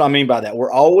 And here's what I mean by that.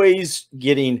 We're always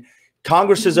getting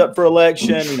Congress is up for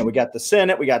election. You know, we got the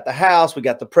Senate, we got the House, we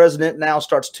got the president now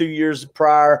starts 2 years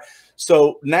prior.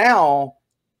 So now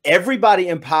everybody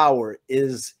in power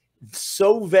is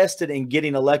so vested in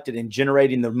getting elected and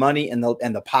generating the money and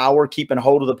the power, keeping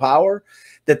hold of the power,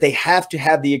 that they have to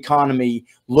have the economy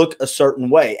look a certain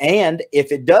way. And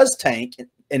if it does tank,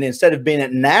 and instead of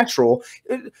being natural,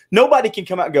 nobody can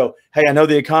come out and go, hey, I know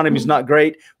the economy is not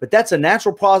great, but that's a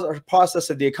natural process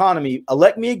of the economy.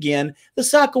 Elect me again. The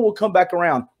cycle will come back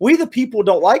around. We, the people,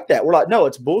 don't like that. We're like, no,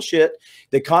 it's bullshit.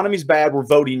 The economy's bad. We're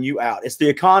voting you out. It's the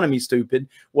economy, stupid.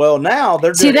 Well, now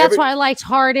they're doing that's why I liked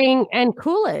Harding and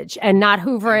Coolidge and not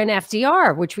Hoover and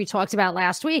FDR, which we talked about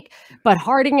last week. But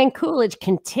Harding and Coolidge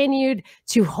continued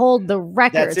to hold the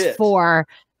records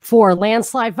for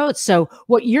landslide votes. So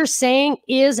what you're saying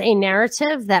is a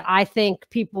narrative that I think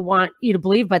people want you to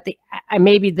believe, but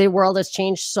maybe the world has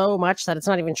changed so much that it's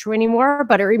not even true anymore.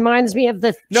 But it reminds me of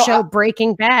the show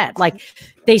Breaking Bad. Like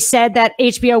they said that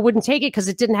HBO wouldn't take it because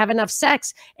it didn't have enough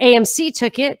sex. AMC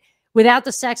took it. without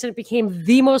the sex, and it became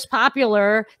the most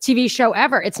popular TV show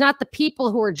ever. It's not the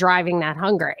people who are driving that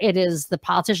hunger. It is the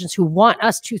politicians who want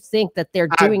us to think that they're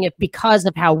doing it because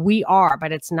of how we are,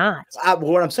 but it's not.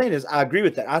 What I'm saying is I agree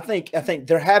with that. I think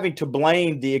they're having to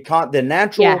blame the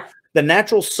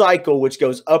natural cycle, which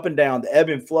goes up and down, the ebb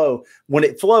and flow. When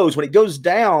it flows, when it goes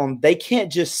down, they can't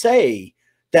just say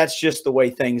that's just the way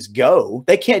things go.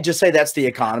 They can't just say that's the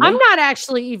economy. I'm not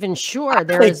actually even sure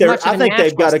there is much of a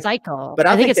natural cycle. But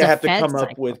I think they have to come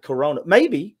up with Corona.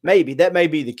 Maybe that may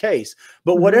be the case.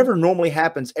 But whatever normally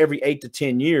happens every 8 to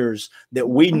 10 years that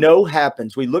we know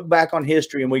happens, we look back on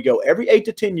history and we go, every 8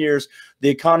 to 10 years, the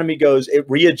economy goes, it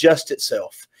readjusts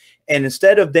itself. And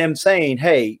instead of them saying,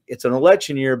 hey, it's an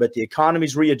election year, but the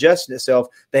economy's readjusting itself,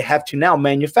 they have to now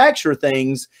manufacture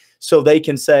things so they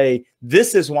can say,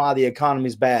 this is why the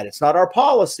economy's bad. It's not our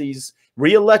policies.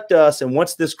 Reelect us. And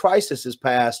once this crisis is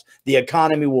passed, the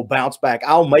economy will bounce back.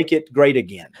 I'll make it great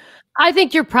again. I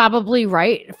think you're probably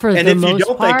right for the most part. And if you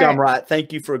don't think I'm right,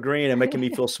 thank you for agreeing and making me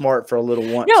feel smart for a little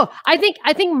once. No, I think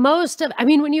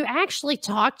when you actually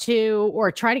talk to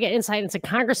or try to get insight into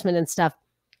congressmen and stuff,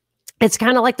 it's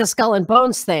kind of like the skull and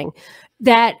bones thing,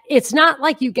 that it's not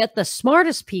like you get the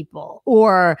smartest people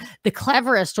or the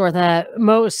cleverest or the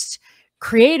most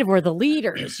creative or the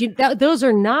leaders. Those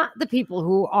are not the people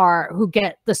who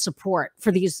get the support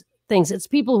for these things. It's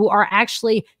people who are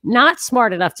actually not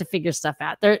smart enough to figure stuff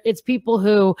out. It's people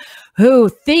who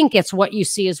think it's what you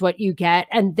see is what you get,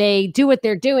 and they do what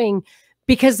they're doing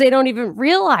because they don't even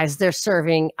realize they're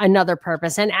serving another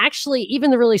purpose. And actually,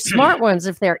 even the really smart ones,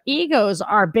 if their egos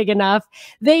are big enough,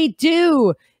 they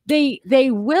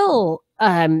will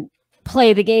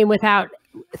play the game without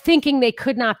thinking they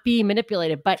could not be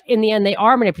manipulated. But in the end, they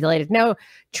are manipulated. Now,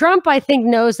 Trump, I think,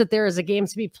 knows that there is a game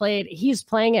to be played. He's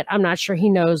playing it. I'm not sure he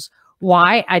knows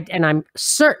why. And I'm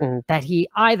certain that he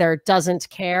either doesn't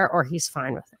care or he's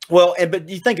fine with it. Well, but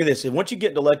you think of this, and once you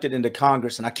get elected into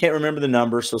Congress, and I can't remember the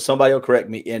number, so somebody will correct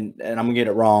me, and I'm going to get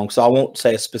it wrong, so I won't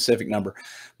say a specific number,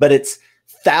 but it's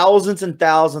thousands and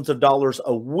thousands of dollars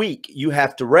a week you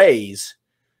have to raise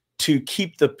to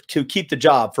keep the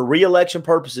job. For re-election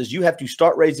purposes, you have to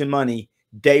start raising money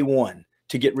day one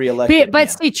to get reelected. But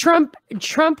see, Trump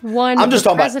won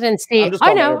the presidency.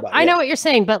 I know what you're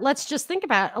saying, but let's just think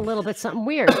about a little bit something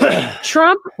weird.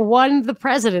 Trump won the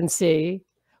presidency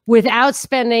without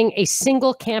spending a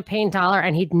single campaign dollar,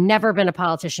 and he'd never been a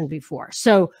politician before.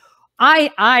 So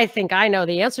I think I know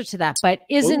the answer to that, but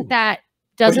doesn't that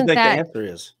what do you think the answer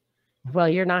is? Well,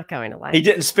 you're not going to like he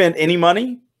didn't spend any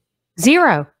money?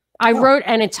 Zero. I wrote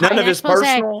an entire none of his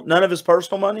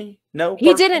personal money. No,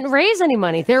 he didn't raise any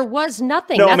money. There was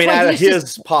nothing. No, I mean out of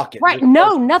his pocket. Right?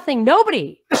 No, nothing.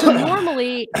 Nobody. So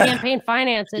normally, campaign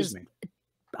finances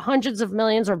hundreds of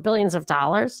millions or billions of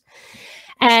dollars,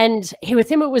 and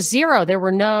with him it was zero. There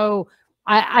were no.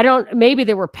 I don't. Maybe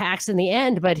there were PACs in the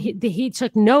end, but he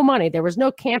took no money. There was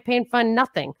no campaign fund.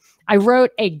 Nothing. I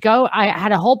wrote I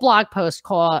had a whole blog post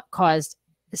called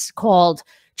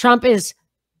 "Trump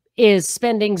is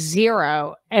spending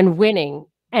zero and winning,"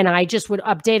 and I just would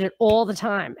update it all the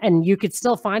time, and you could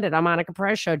still find it on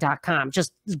MonicaPerezShow.com.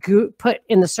 Just put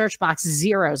in the search box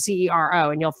zero,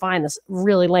 ZERO, and you'll find this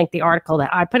really lengthy article that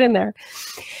I put in there.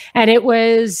 And it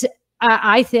was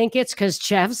I think it's because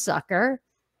Jeff Zucker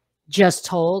just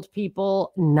told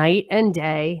people night and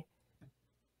day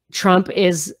Trump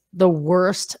is the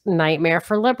worst nightmare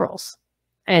for liberals,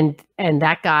 and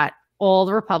that got all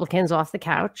the Republicans off the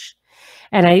couch.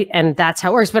 And that's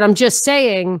how it works. But I'm just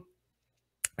saying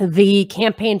the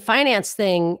campaign finance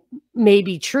thing may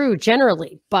be true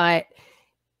generally, but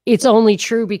it's only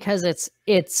true because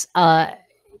it's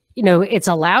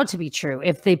allowed to be true.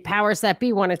 If the powers that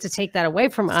be wanted to take that away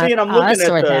from us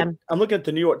or them. I'm looking at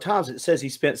the New York Times. It says he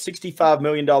spent $65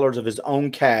 million of his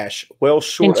own cash, well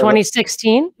short in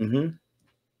 2016. Mm-hmm.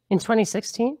 In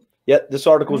 2016. Yep, this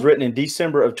article was written in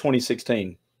December of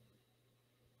 2016.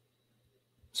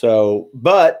 So,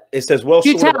 but it says, well,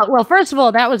 first of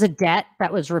all, that was a debt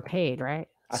that was repaid, right?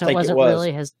 So it wasn't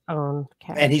really his own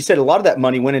cash. And he said a lot of that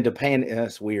money went into paying.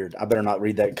 That's weird. I better not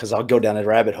read that because I'll go down a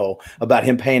rabbit hole about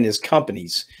him paying his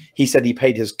companies. He said he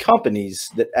paid his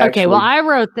companies that actually. Okay, well, I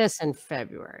wrote this in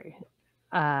February.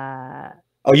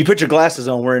 Oh, you put your glasses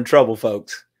on. We're in trouble,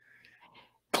 folks.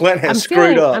 Clint has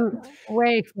screwed up. I'm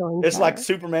way feeling It's like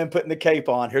Superman putting the cape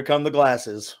on. Here come the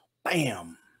glasses.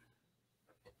 Bam.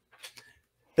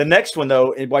 The next one,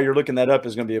 though, while you're looking that up,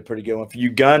 is going to be a pretty good one for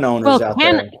you gun owners out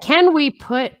there. Can we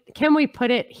put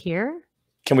it here?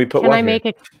 Can we put? Can I make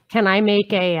a?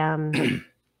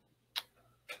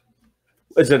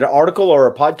 Is it an article or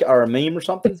a podcast or a meme or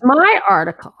something? It's my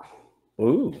article.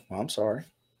 Ooh, I'm sorry.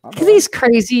 I'm Look at these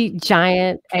crazy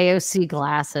giant AOC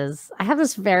glasses. I have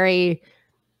this very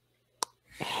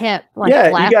hip, like, yeah,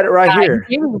 you got it right here.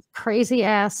 Crazy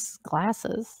ass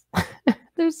glasses.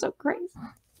 They're so crazy.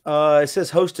 It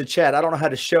says host to chat. I don't know how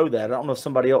to show that. I don't know if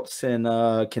somebody else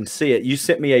can see it. You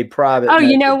sent me a private. Oh, message.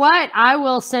 You know what? I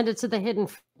will send it to the hidden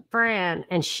Fran,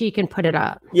 and she can put it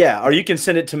up. Yeah, or you can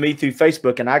send it to me through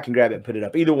Facebook, and I can grab it and put it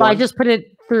up. Either one. I just put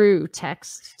it through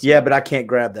text. Yeah, but I can't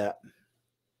grab that.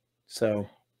 So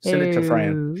send it to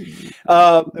Fran.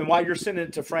 And while you're sending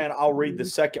it to Fran, I'll read the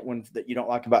second one that you don't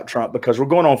like about Trump, because we're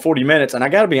going on 40 minutes, and I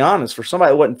got to be honest, for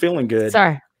somebody that wasn't feeling good.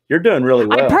 Sorry. You're doing really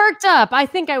well. I perked up. I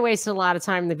think I wasted a lot of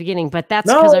time in the beginning, but that's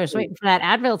because I was waiting for that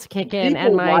Advil to kick in.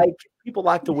 People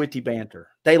like the witty banter.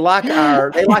 They like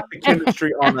the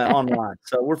chemistry on the online.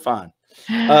 So we're fine.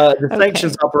 The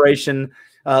sanctions operation,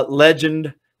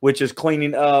 Legend, which is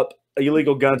cleaning up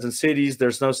illegal guns in cities.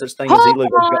 There's no such thing as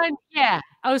illegal guns. Yeah.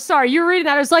 Oh, sorry. You're reading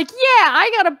that. I was like, yeah,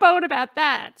 I got a bone about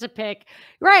that to pick.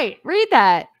 Right. Read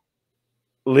that.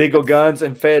 Legal guns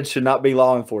and feds should not be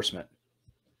law enforcement.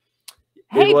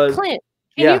 Hey, Clint,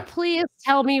 can you please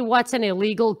tell me what's an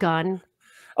illegal gun?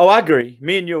 Oh, I agree.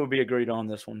 Me and you will be agreed on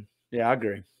this one. Yeah, I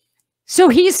agree. So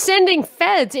he's sending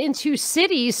feds into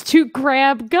cities to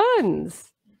grab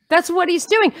guns. That's what he's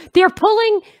doing. They're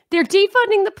defunding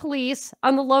the police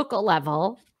on the local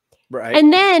level. Right.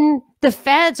 And then the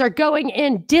feds are going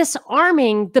in,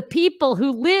 disarming the people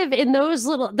who live in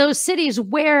those cities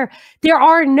where there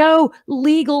are no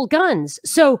legal guns.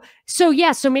 So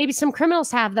maybe some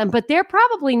criminals have them, but they're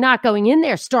probably not going in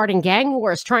there starting gang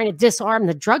wars, trying to disarm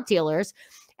the drug dealers.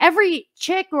 Every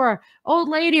chick or old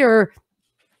lady or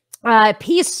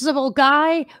peaceable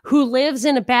guy who lives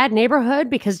in a bad neighborhood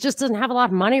because just doesn't have a lot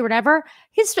of money or whatever,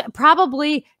 he's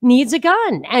probably needs a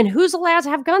gun. And who's allowed to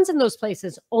have guns in those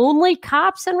places? Only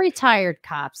cops and retired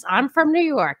cops. I'm from New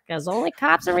York. There's only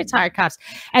cops and retired cops.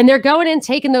 And they're going in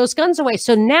taking those guns away.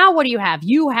 So now what do you have?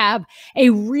 You have a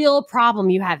real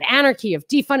problem. You have anarchy, of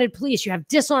defunded police. You have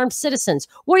disarmed citizens.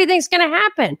 What do you think is going to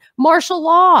happen? Martial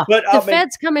law. But, the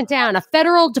feds coming down. A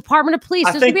federal Department of Police.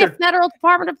 There's going to be a federal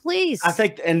Department of Police. I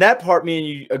think, and that part me and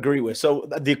you agree with. So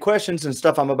the questions and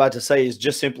stuff I'm about to say is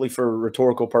just simply for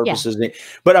rhetorical purposes. Yeah.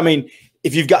 But I mean,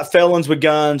 if you've got felons with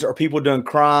guns or people doing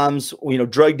crimes,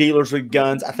 drug dealers with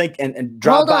guns, I think, and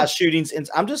drive-by shootings, and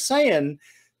I'm just saying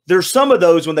there's some of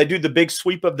those when they do the big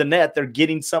sweep of the net, they're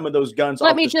getting some of those guns.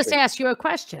 Let me just ask you a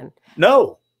question.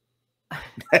 No.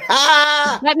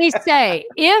 Let me say,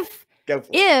 if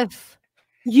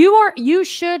you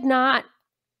should not,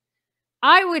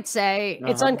 I would say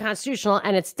it's unconstitutional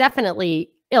and it's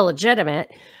definitely illegitimate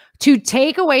to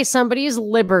take away somebody's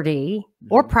liberty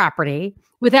or property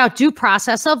without due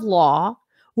process of law,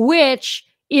 which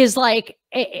is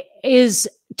is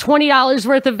 $20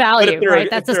 worth of value, right?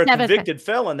 That's a convicted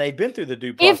felon. They've been through the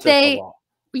due process of law.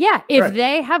 Yeah, if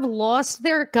they have lost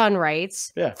their gun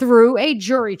rights through a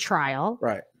jury trial,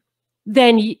 right?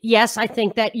 Then yes, I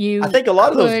think that I think a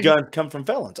lot of those guns come from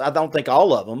felons. I don't think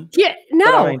all of them. Yeah,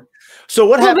 no. So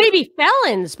what happened? Maybe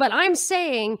felons, but I'm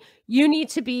saying you need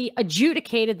to be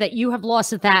adjudicated that you have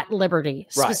lost that liberty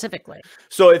specifically. Right.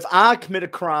 So if I commit a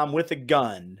crime with a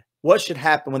gun, what should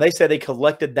happen when they say they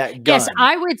collected that gun? Yes,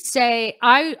 I would say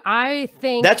I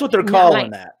think that's what they're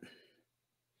calling that.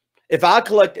 If I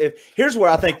collect, here's where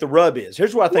I think the rub is.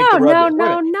 Here's where I think the rub is.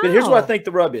 But here's where I think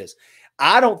the rub is.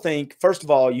 I don't think, first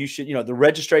of all, you should, the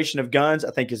registration of guns,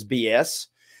 I think is BS.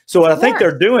 So what I think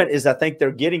they're doing is I think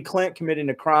they're getting Clint committing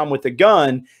a crime with a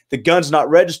gun. The gun's not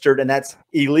registered, and that's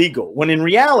illegal. When in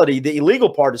reality, the illegal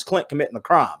part is Clint committing the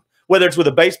crime, whether it's with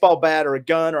a baseball bat or a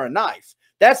gun or a knife.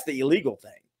 That's the illegal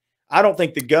thing. I don't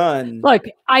think the gun. Look,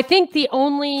 I think the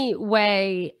only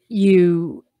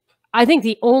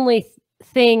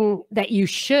thing that you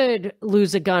should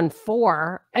lose a gun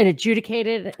for and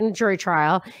adjudicated in a jury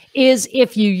trial is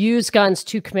if you use guns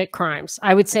to commit crimes.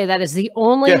 I would say that is the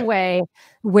only way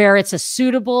where it's a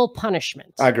suitable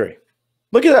punishment. I agree.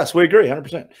 Look at us. We agree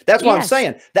 100%. That's what I'm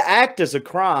saying. The act is a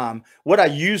crime. What I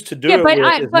used to do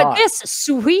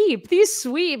these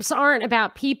sweeps aren't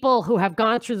about people who have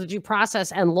gone through the due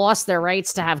process and lost their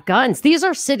rights to have guns. These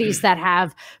are cities that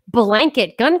have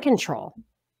blanket gun control.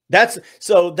 That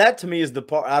to me is the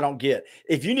part I don't get.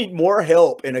 If you need more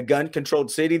help in a gun-controlled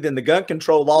city, then the gun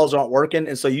control laws aren't working,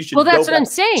 and so you should. Well, that's what I'm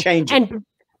saying. Change it. And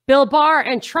Bill Barr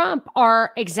and Trump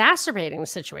are exacerbating the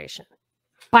situation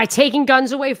by taking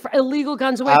guns away, illegal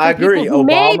guns away from people who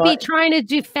may be trying to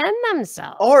defend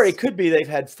themselves. Or it could be they've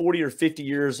had 40 or 50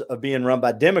 years of being run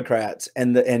by Democrats,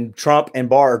 and Trump and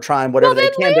Barr are trying whatever they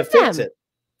can to fix it.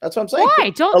 That's what I'm saying.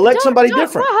 Why? Elect somebody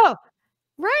different.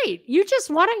 Right.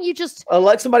 Why don't you just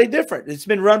elect somebody different? It's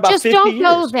been run by 50 years. Just don't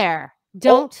go there.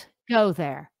 Don't go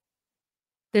there.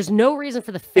 There's no reason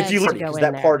for the feds to go in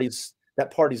there.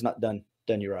 That party's not done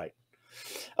you right.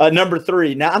 Number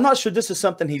 3. Now, I'm not sure this is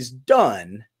something he's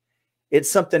done.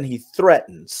 It's something he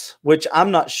threatens, which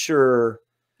I'm not sure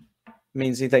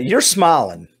means anything. You're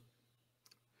smiling.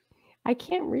 I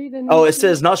can't read it. Oh, it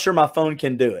says, not sure my phone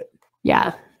can do it.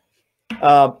 Yeah.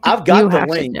 I've got the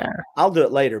link. I'll do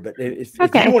it later, but if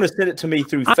you want to send it to me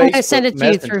through Facebook, I'm going to send it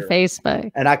to you through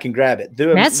Facebook, and I can grab it.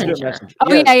 Do Messenger.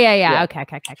 Oh, yes. yeah. Okay.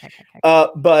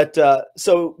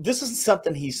 So this is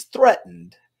something he's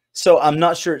threatened. So I'm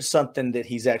not sure it's something that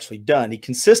he's actually done. He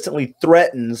consistently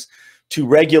threatens to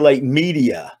regulate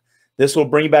media. This will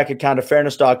bring back a kind of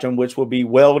fairness doctrine, which will be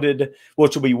wielded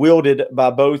by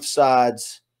both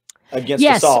sides against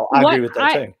us all. I agree with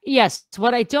that too. Yes.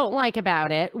 What I don't like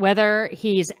about it, whether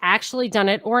he's actually done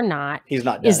it or not, he's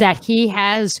not done is that he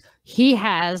has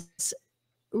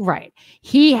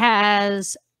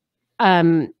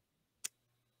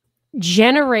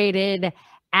generated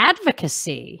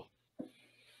advocacy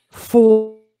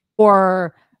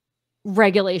for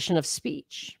regulation of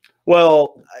speech.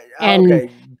 Well, okay.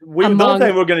 The only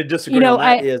thing we're going to disagree on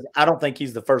that is I don't think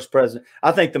he's the first president.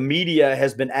 I think the media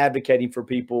has been advocating for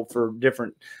people for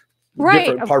different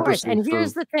purposes. And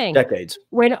here's the thing: decades.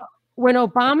 When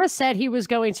Obama said he was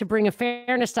going to bring a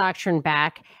fairness doctrine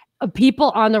back,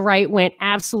 people on the right went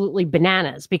absolutely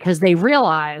bananas because they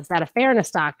realized that a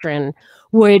fairness doctrine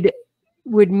would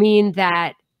mean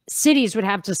that cities would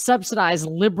have to subsidize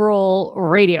liberal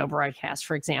radio broadcasts,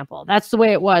 for example. That's the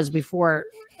way it was before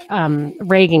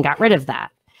Reagan got rid of that.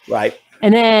 Right.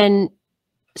 And then,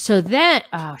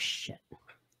 oh shit.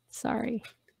 Sorry.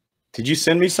 Did you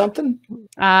send me something?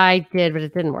 I did, but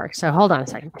it didn't work. So hold on a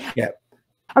second. Yeah.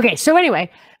 Okay. So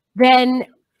anyway, then,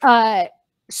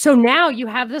 so now you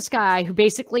have this guy who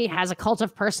basically has a cult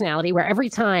of personality where every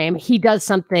time he does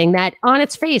something that on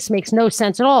its face makes no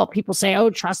sense at all, people say,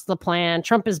 oh, trust the plan.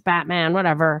 Trump is Batman,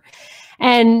 whatever.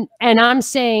 And I'm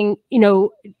saying,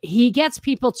 he gets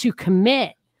people to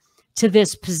commit to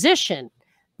this position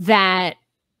that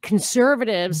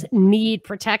conservatives need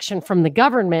protection from the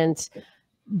government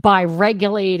by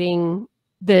regulating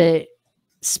the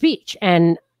speech.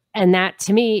 And that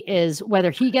to me is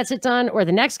whether he gets it done or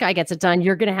the next guy gets it done,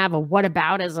 you're going to have a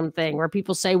whataboutism thing where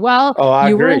people say, well,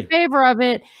 you were in favor of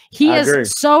it. He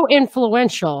is so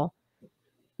influential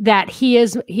that he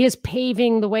is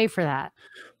paving the way for that.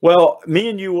 Well, me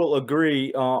and you will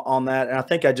agree on that. And I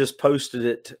think I just posted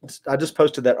it. I just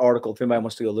posted that article if anybody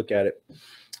wants to go look at it.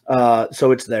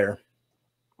 So it's there.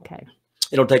 Okay.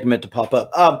 It'll take a minute to pop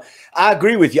up. I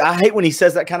agree with you. I hate when he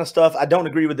says that kind of stuff. I don't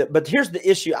agree with it. But here's the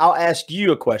issue. I'll ask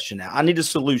you a question now. I need a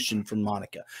solution from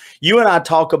Monica. You and I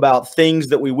talk about things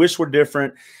that we wish were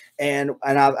different. And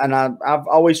I've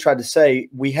always tried to say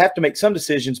we have to make some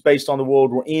decisions based on the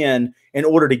world we're in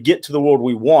order to get to the world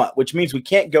we want, which means we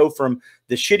can't go from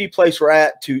the shitty place we're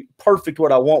at to perfect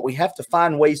what I want. We have to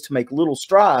find ways to make little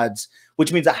strides,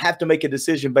 which means I have to make a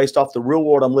decision based off the real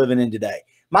world I'm living in today.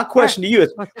 My question to you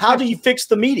is, how do you fix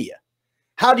the media?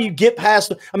 How do you get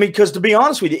past? Because to be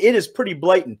honest with you, it is pretty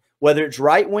blatant, whether it's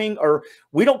right wing or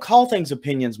we don't call things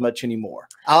opinions much anymore.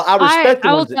 I respect.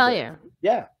 I will tell you,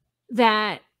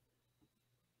 that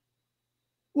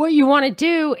what you want to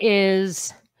do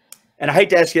is, and I hate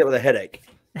to ask you that with a headache.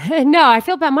 No, I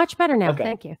feel much better now. Okay.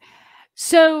 Thank you.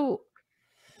 So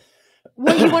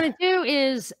what you want to do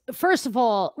is, first of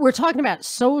all, we're talking about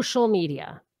social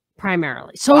media.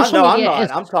 Primarily, social media.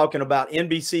 I'm talking about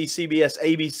NBC, CBS,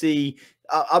 ABC,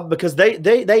 because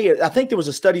I think there was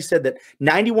a study said that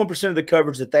 91% of the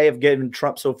coverage that they have given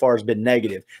Trump so far has been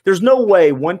negative. There's no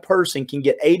way one person can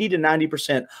get 80 to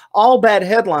 90% all bad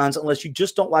headlines unless you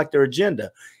just don't like their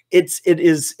agenda. It's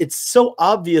so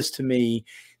obvious to me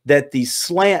that the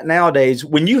slant nowadays,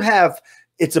 when you have,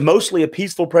 it's mostly a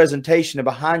peaceful presentation and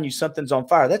behind you something's on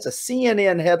fire. That's a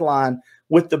CNN headline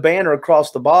with the banner across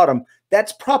the bottom.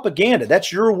 That's propaganda.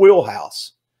 That's your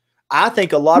wheelhouse. I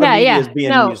think a lot of media is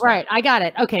being used. Right. I got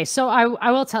it. Okay. So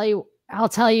I will tell you, I'll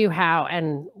tell you how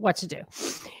and what to do.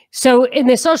 So in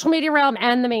the social media realm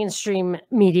and the mainstream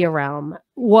media realm,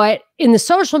 in the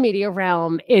social media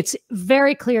realm, it's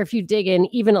very clear if you dig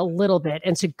in even a little bit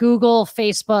into Google,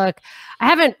 Facebook. I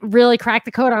haven't really cracked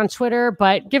the code on Twitter,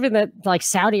 but given that like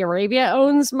Saudi Arabia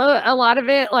owns a lot of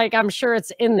it, like I'm sure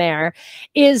it's in there,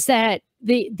 is that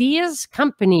these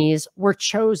companies were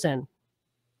chosen.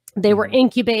 They were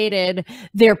incubated.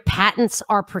 Their patents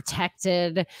are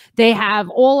protected. They have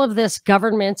all of this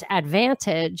government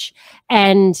advantage,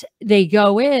 and they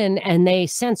go in and they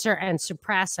censor and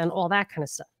suppress and all that kind of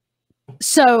stuff.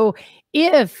 So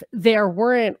if there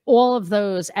weren't all of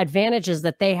those advantages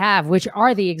that they have, which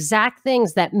are the exact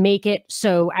things that make it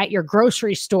so at your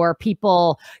grocery store,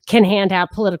 people can hand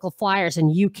out political flyers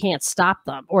and you can't stop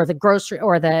them, or the grocery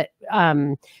or the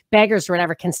beggars or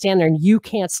whatever can stand there and you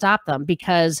can't stop them,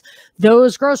 because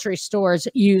those grocery stores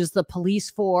use the police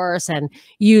force and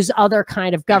use other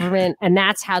kind of government, and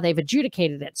that's how they've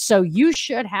adjudicated it. So you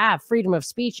should have freedom of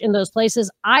speech in those places.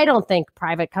 I don't think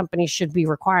private companies should be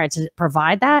required to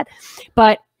provide that.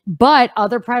 But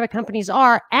other private companies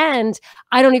are, and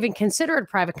I don't even consider it a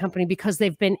private company because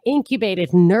they've been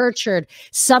incubated, nurtured,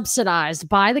 subsidized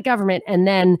by the government, and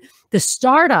then the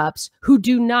startups who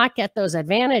do not get those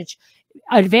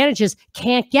advantages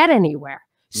can't get anywhere.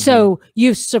 So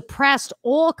you've suppressed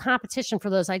all competition for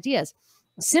those ideas.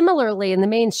 Similarly, in the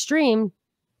mainstream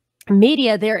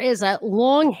media, there is a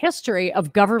long history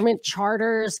of government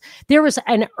charters. There was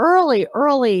an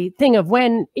early thing of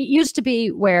when it used to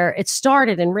be where it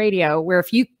started in radio, where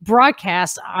if you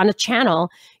broadcast on a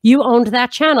channel, you owned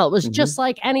that channel. It was just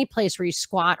like any place where you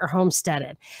squat or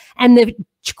homesteaded. And the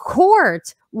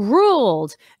court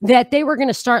ruled that they were going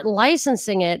to start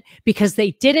licensing it because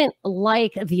they didn't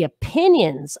like the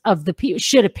opinions of the people.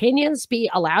 Should opinions be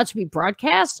allowed to be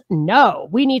broadcast? No,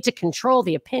 we need to control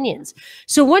the opinions.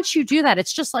 So once you do that,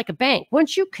 it's just like a bank.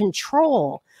 Once you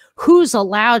control who's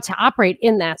allowed to operate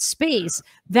in that space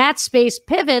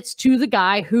pivots to the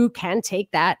guy who can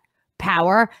take that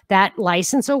power, that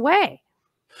license away.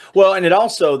 Well, and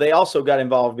they also got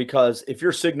involved because if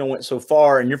your signal went so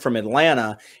far and you're from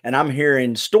Atlanta and I'm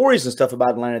hearing stories and stuff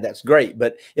about Atlanta, that's great.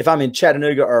 But if I'm in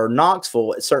Chattanooga or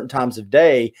Knoxville at certain times of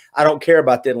day, I don't care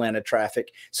about the Atlanta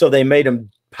traffic. So they made them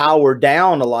power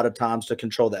down a lot of times to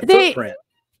control that footprint.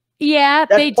 Yeah,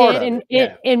 they did.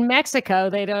 In Mexico,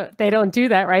 they don't do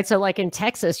that, right? So like in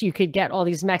Texas, you could get all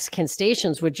these Mexican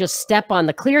stations would just step on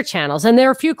the Clear channels. And there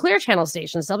are a few Clear Channel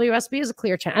stations. WSB is a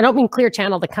Clear Channel. I don't mean Clear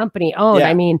Channel, the company owned. Yeah.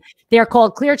 I mean, they're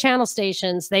called Clear Channel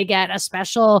stations. They get a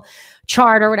special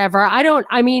chart or whatever.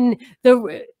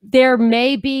 There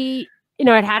may be,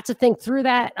 I'd have to think through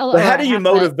that. But how do you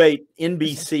motivate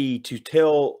NBC to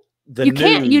tell the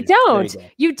news?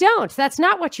 You don't. That's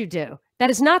not what you do. That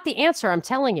is not the answer, I'm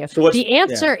telling you. So the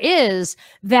answer is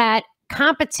that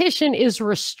competition is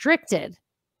restricted.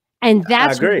 And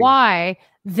that's why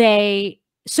what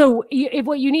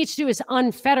you need to do is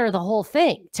unfetter the whole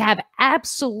thing, to have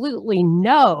absolutely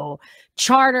no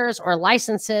charters or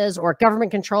licenses or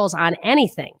government controls on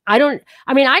anything. I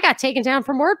got taken down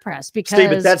from WordPress because—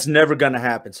 Steve, but that's never going to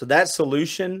happen. So that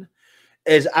solution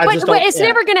is, it's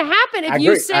never going to happen if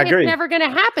you say it's never going to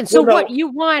happen. So what you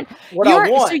want,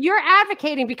 so you're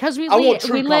advocating because we live.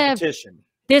 Competition.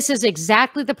 This is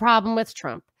exactly the problem with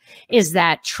Trump, is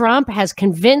that Trump has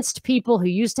convinced people who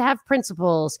used to have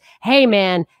principles, hey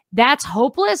man, that's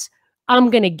hopeless.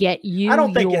 I'm going to get you. I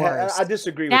don't think I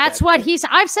disagree with that's that. What he's,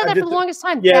 I've said that for the longest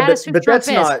time. Yeah, that is who but Trump that's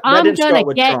not, is. I'm going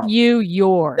to get you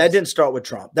yours. That didn't start with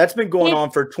Trump. That's been going on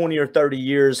for 20 or 30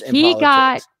 years in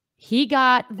politics. He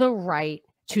got the right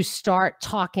to start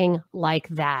talking like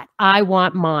that. I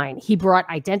want mine. He brought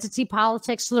identity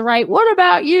politics to the right. What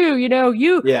about you?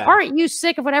 Aren't you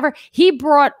sick of whatever? He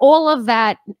brought all of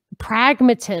that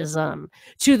pragmatism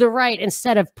to the right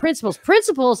instead of principles.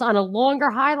 Principles on a longer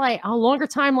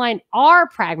timeline are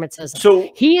pragmatism.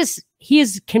 So he is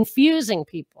confusing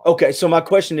people. Okay, so my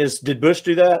question is, did Bush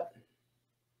do that?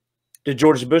 Did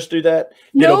George Bush do that?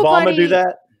 Did Obama do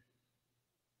that?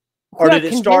 Or did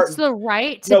it start the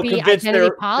right to be identity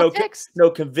politics?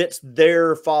 Convince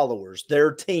their followers,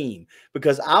 their team,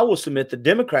 because I will submit the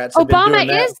Democrats. Obama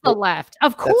is the left,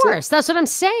 of course. That's what I'm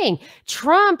saying.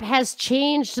 Trump has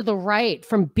changed the right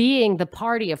from being the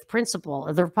party of principle.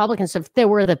 The Republicans, if they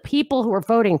were the people who were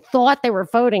voting, thought they were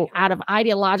voting out of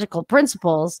ideological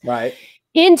principles, right,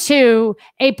 into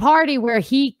a party where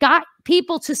he got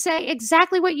people to say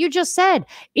exactly what you just said.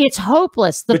 It's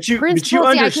hopeless. The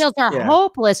principles, the ideals are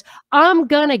hopeless. I'm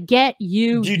going to get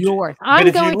you yours.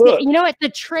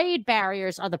 The trade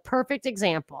barriers are the perfect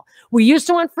example. We used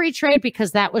to want free trade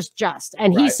because that was just.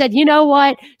 And he said, you know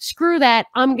what? Screw that.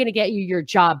 I'm going to get you your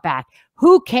job back.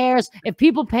 Who cares if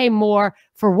people pay more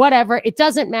for whatever? It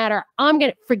doesn't matter. I'm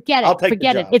going to forget it.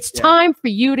 Forget it. It's time for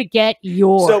you to get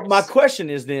yours. So my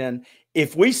question is then,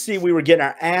 if we see we were getting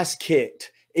our ass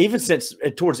kicked, even since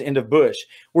towards the end of Bush,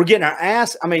 we're getting our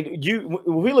ass. I mean,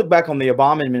 when we look back on the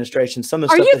Obama administration, some of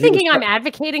the stuff. Are you thinking I'm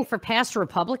advocating for past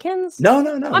Republicans? No.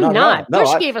 I'm not. Bush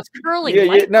gave us curly.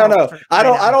 No. I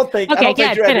don't think. Okay,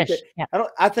 finish.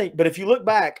 I think. But if you look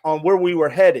back on where we were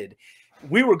headed,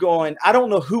 we were going. I don't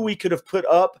know who we could have put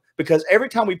up, because every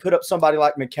time we put up somebody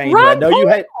like McCain, who I know you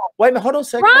hate. Wait a minute. Hold on a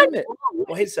second. Wait a minute.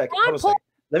 Wait a second. Hold on a second.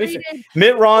 let me finish.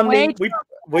 Mitt Romney,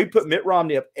 we put Mitt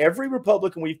Romney up. Every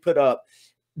Republican we've put up,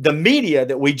 the media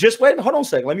that we just hold on a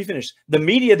second, let me finish. The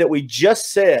media that we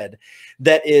just said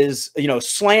that is,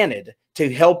 slanted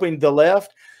to helping the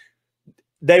left,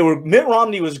 Mitt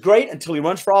Romney was great until he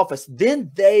runs for office.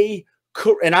 Then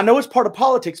and I know it's part of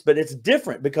politics, but it's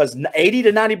different because 80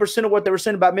 to 90% of what they were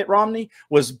saying about Mitt Romney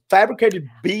was fabricated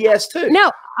BS too.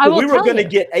 No, we were going to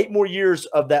get 8 more years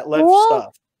of that left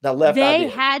stuff. That left they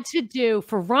had to do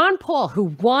for Ron Paul,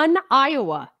 who won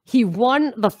Iowa. He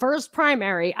won the first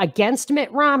primary against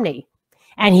Mitt Romney,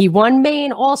 and he won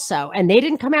Maine also. And they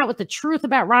didn't come out with the truth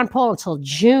about Ron Paul until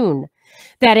June.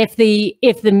 That if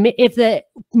the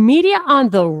media on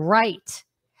the right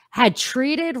had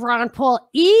treated Ron Paul,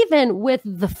 even with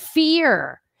the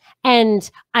fear and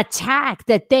attack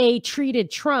that they treated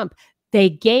Trump, they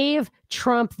gave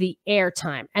Trump the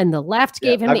airtime, and the left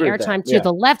gave him the airtime too.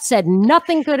 The left said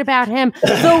nothing good about him.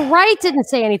 The right didn't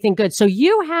say anything good. So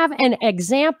you have an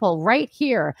example right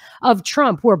here of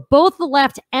Trump where both the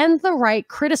left and the right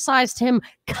criticized him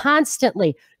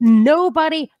constantly.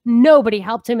 Nobody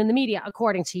helped him in the media,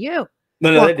 according to you.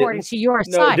 No, according to your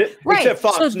side. Right.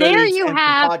 Fox so there you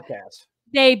have podcasts.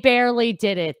 They barely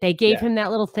did it. They gave him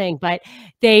that little thing, but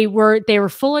they were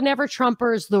full of never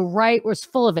Trumpers. The right was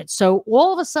full of it. So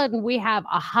all of a sudden we have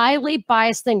a highly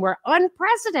biased thing. We're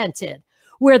unprecedented,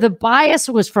 where the bias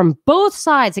was from both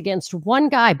sides against one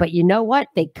guy. But you know what?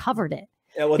 They covered it.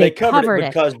 Yeah, well, they covered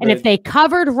it because and if they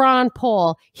covered Ron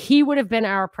Paul, he would have been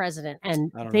our president, and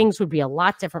things would be a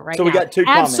lot different right now. So we got 2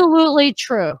 comments. Absolutely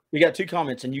true. We got 2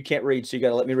 comments, and you can't read, so you got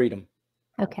to let me read them.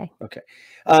 Okay.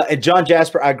 And John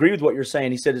Jasper, I agree with what you're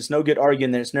saying. He said it's no good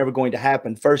arguing that it's never going to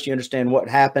happen. First, you understand what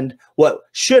happened, what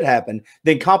should happen,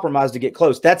 then compromise to get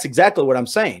close. That's exactly what I'm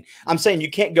saying. I'm saying you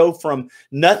can't go from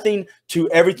nothing to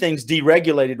everything's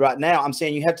deregulated right now. I'm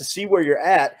saying you have to see where you're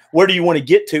at. Where do you want to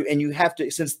get to? And you have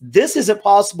to, since this isn't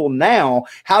possible now,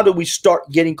 how do we start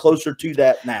getting closer to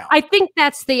that now? I think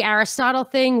that's the Aristotle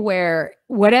thing, where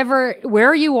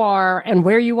where you are and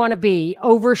where you want to be,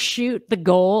 overshoot the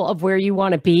goal of where you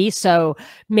want to be. So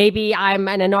maybe I'm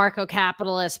an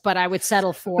anarcho-capitalist, but I would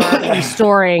settle for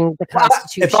restoring the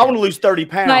Constitution. If I want to lose 30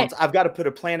 pounds, I've got to put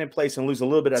a plan in place and lose a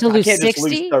little bit of time. I can't 60?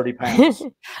 Just lose 30 pounds.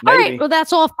 All right. Well,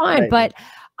 that's all fine. Maybe. But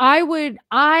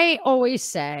I always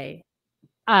say,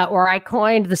 or I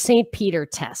coined the St. Peter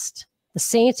test, the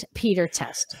St. Peter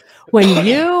test. When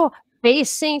you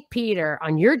face St. Peter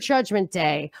on your judgment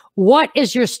day, what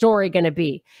is your story going to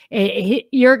be?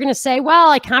 You're going to say,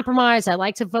 well, I compromise. I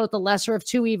like to vote the lesser of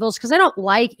 2 evils because I don't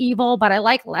like evil, but I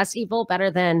like less evil better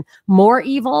than more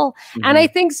evil. And I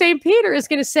think St. Peter is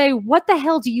going to say, what the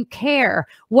hell do you care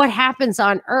what happens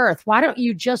on earth? Why don't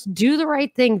you just do the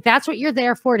right thing? That's what you're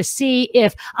there for, to see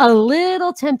if a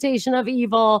little temptation of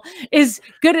evil is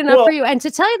good enough for you. And to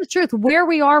tell you the truth, where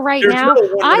we are right now,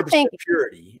 I think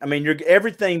purity. I mean,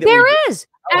 everything that there is.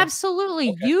 Absolutely.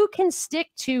 Okay. You can stick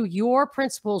to your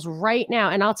principles right now.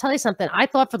 And I'll tell you something. I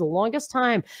thought for the longest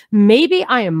time, maybe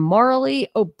I am morally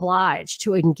obliged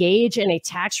to engage in a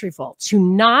tax revolt, to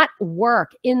not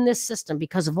work in this system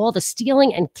because of all the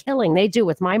stealing and killing they do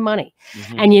with my money.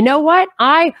 And you know what?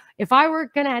 If I were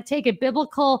going to take a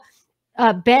biblical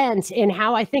bent in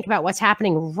how I think about what's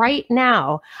happening right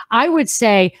now, I would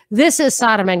say this is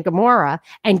Sodom and Gomorrah,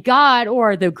 and God,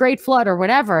 or the Great Flood or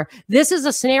whatever, this is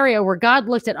a scenario where God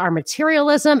looked at our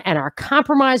materialism and our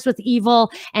compromise with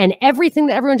evil and everything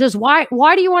that everyone does. Why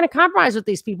do you want to compromise with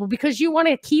these people? Because you want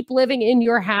to keep living in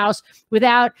your house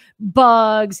without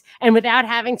bugs and without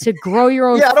having to grow your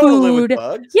own food. I don't want to live with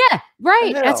bugs. Yeah,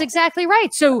 right. That's exactly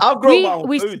right. So I'll grow my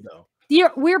own food though.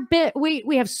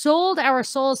 We have sold our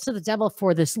souls to the devil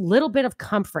for this little bit of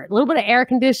comfort, a little bit of air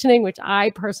conditioning, which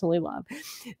I personally love.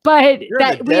 But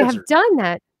that we have done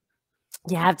that.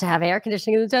 You have to have air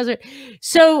conditioning in the desert.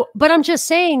 So, but I'm just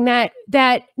saying that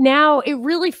now it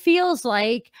really feels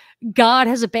like God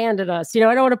has abandoned us. I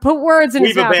don't want to put words in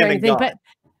his mouth or anything, but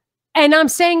and I'm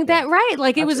saying that right.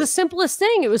 Like it was the simplest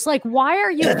thing. It was like, why are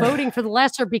you voting for the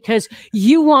lesser? Because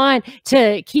you want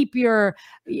to keep your,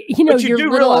 your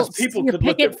little your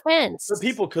picket fence. So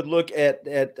people could look at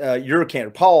your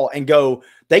candidate, Paul, and go,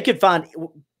 they could find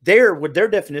with their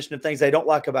definition of things they don't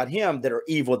like about him that are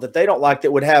evil, that they don't like,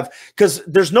 that would have, because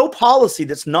there's no policy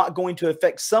that's not going to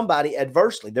affect somebody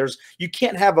adversely. There's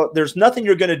nothing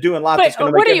you're going to do in life that's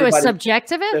going to make everybody. What are you, a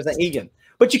subjectivist? There's an Egan.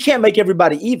 But you can't make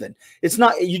everybody even. It's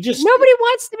not, nobody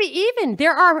wants to be even.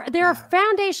 There are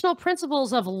foundational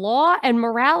principles of law and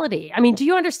morality. I mean, do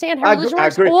you understand how religion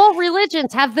works? All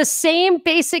religions have the same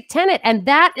basic tenet, and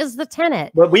that is the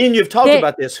tenet. But we and you've talked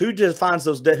about this. Who defines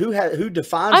those? Who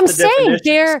defines? I'm saying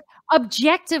they're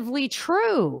objectively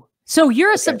true. So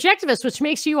you're a subjectivist, which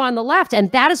makes you on the left.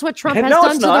 And that is what Trump has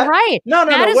done to the right. No.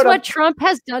 That is what Trump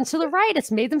has done to the right.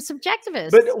 It's made them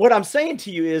subjectivists. But what I'm saying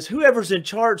to you is whoever's in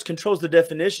charge controls the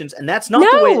definitions, and that's not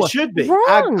the way it should be.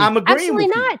 Wrong. I'm agreeing Absolutely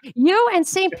with not. You and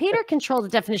St. Peter control the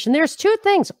definition. There's two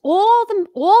things. All the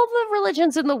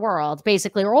religions in the world,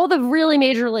 basically, or all the really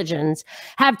major religions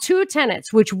have two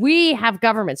tenets, which we have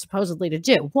government supposedly to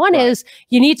do. One is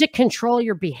you need to control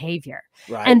your behavior.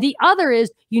 Right. And the other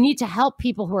is you need to help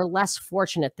people who are less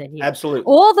fortunate than you. Absolutely.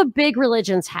 All the big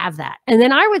religions have that. And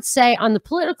then I would say on the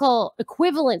political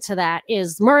equivalent to that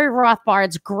is Murray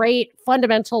Rothbard's great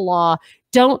fundamental law,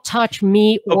 don't touch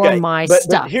me or my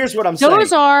stuff. But here's what I'm saying.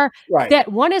 Those are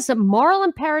that one is a moral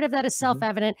imperative that is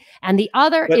self-evident, and the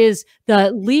other is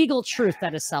the legal truth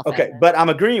that is self-evident. Okay, but I'm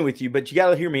agreeing with you, but you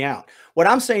got to hear me out. What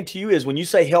I'm saying to you is when you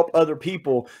say help other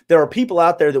people, there are people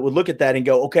out there that would look at that and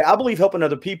go, okay, I believe helping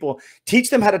other people, teach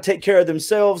them how to take care of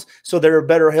themselves so they're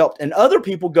better helped. And other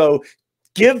people go,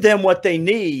 give them what they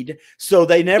need so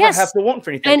they never have to want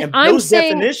for anything. And those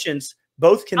definitions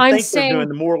both can think they're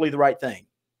doing morally the right thing.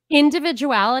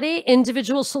 Individuality,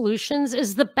 individual solutions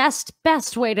is the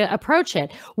best way to approach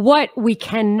it. What we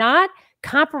cannot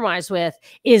compromise with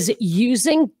is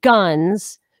using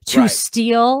guns to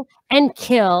steal and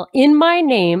kill in my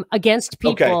name against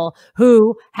people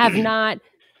who have not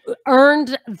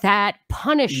earned that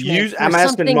punishment for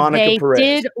something they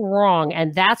did wrong.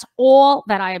 And that's all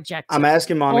that I object to. I'm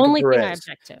asking Monica Perez,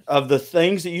 of the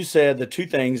things that you said, the two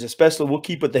things, especially we'll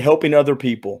keep with the helping other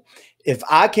people. If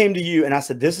I came to you and I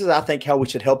said, this is, I think, how we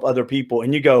should help other people,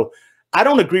 and you go, I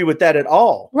don't agree with that at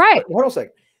all. Right. Hold on a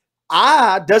second.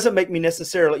 Doesn't make me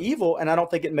necessarily evil, and I don't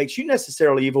think it makes you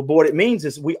necessarily evil. But what it means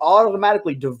is we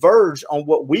automatically diverge on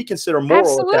what we consider moral.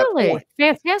 Absolutely. At that point.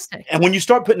 Fantastic. And when you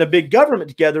start putting a big government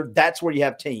together, that's where you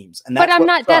have teams. And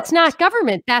that's that's not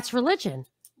government. That's religion.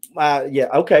 Yeah.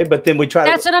 Okay. But then we try.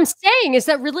 That's what I'm saying is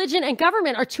that religion and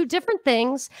government are two different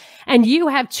things. And you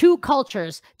have two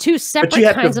cultures, two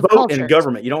separate kinds of cultures. But you have to vote in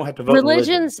government. You don't have to vote in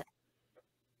religion.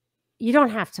 You don't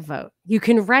have to vote. You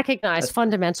can recognize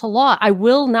fundamental law. I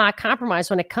will not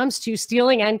compromise when it comes to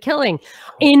stealing and killing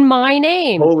in my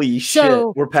name. Holy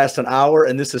shit. We're past an hour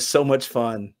and this is so much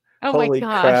fun. Oh Holy my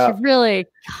gosh. crap. You really,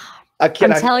 I'm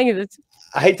telling you this.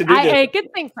 I hate to do this. A good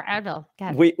thing for Advil.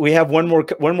 We have one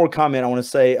more comment I want to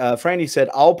say. Franny said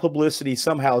all publicity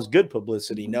somehow is good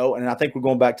publicity. No, and I think we're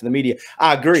going back to the media.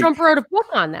 I agree. Trump wrote a book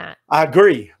on that. I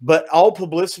agree, but all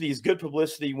publicity is good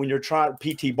publicity when you're trying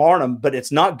P.T. Barnum, but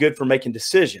it's not good for making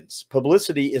decisions.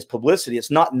 Publicity is publicity.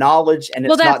 It's not knowledge, and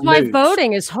it's not news. Well, that's why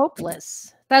voting is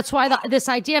hopeless. That's why this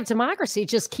idea of democracy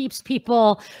just keeps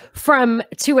people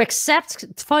to accept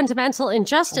fundamental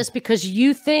injustice because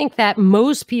you think that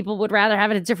most people would rather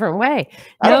have it a different way.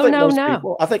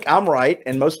 No. I think I'm right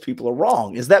and most people are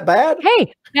wrong. Is that bad?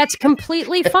 Hey, that's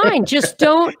completely fine. Just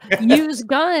don't use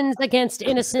guns against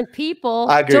innocent people.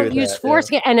 I agree don't use force,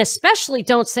 and especially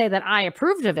don't say that I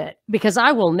approved of it because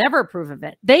I will never approve of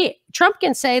it. Trump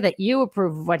can say that you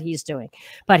approve of what he's doing,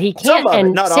 but he can't.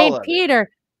 And St.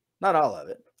 Peter. Not all of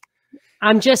it.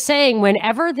 I'm just saying,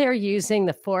 whenever they're using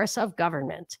the force of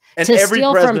government to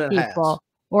steal from people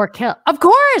or kill, of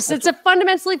course, it's a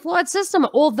fundamentally flawed system.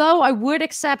 Although I would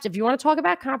accept, if you want to talk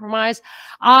about compromise,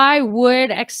 I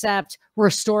would accept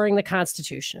restoring the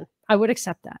Constitution. I would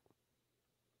accept that.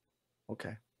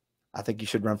 Okay. I think you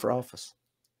should run for office.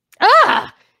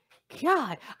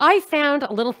 God, I found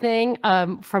a little thing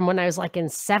from when I was like in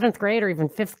 7th grade or even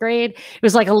 5th grade. It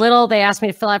was like they asked me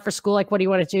to fill out for school, like, what do you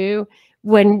want to do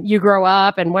when you grow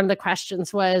up? And one of the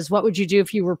questions was, what would you do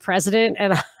if you were president?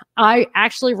 And I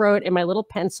actually wrote in my little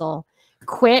pencil,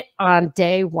 quit on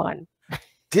day 1.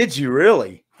 Did you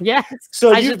really? Yes.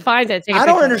 So I should find it. I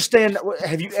don't understand.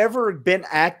 Have you ever been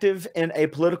active in a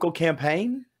political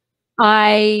campaign?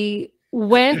 I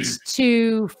went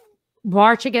to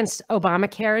march against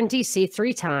Obamacare in DC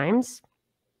 3 times.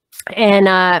 And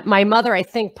my mother, I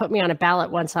think, put me on a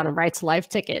ballot once on a Right to Life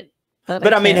ticket.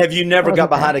 But I mean, have you never got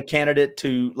behind a candidate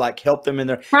to like help them in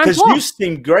there? Because you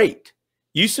seem great.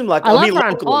 You seem like, I mean,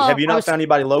 locally. Have you not found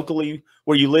anybody locally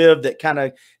where you live that kind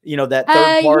of, that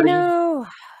third party?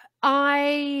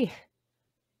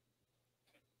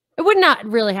 It would not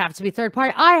really have to be third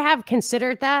party. I have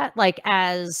considered that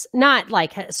as not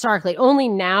like historically, only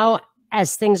now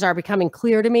as things are becoming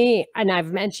clear to me. And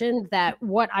I've mentioned that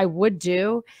what I would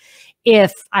do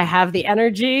if I have the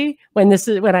energy when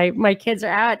my kids are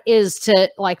out is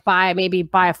to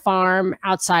buy a farm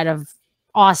outside of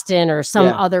Austin or some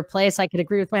other place. I could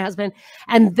agree with my husband,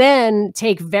 and then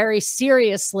take very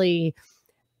seriously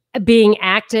being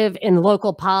active in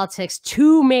local politics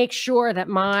to make sure that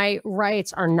my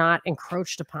rights are not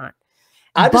encroached upon.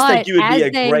 I just think you would be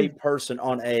a great person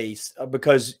on ACE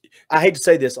because I hate to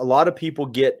say this, a lot of people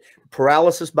get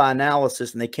paralysis by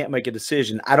analysis and they can't make a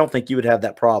decision. I don't think you would have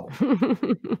that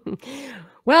problem.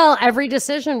 Well, every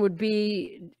decision would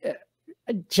be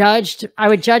judged. I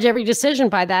would judge every decision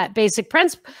by that basic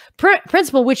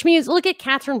principle, which means look at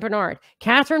Catherine Bernard.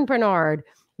 Catherine Bernard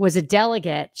was a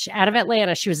delegate out of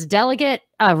Atlanta. She was a delegate,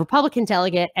 a Republican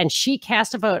delegate, and she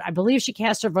cast a vote. I believe she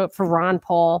cast her vote for Ron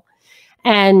Paul.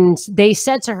 And they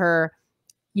said to her,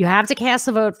 you have to cast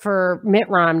a vote for Mitt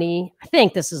Romney. I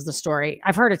think this is the story.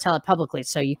 I've heard her tell it publicly,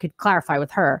 so you could clarify with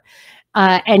her.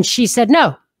 And she said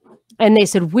no. And they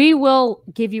said, we will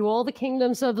give you all the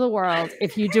kingdoms of the world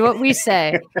if you do what we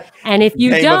say. And if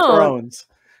you don't,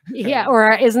 yeah,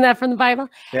 or isn't that from the Bible?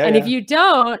 Yeah, and if you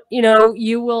don't, you know,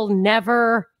 you will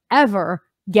never, ever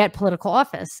get political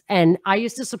office. And I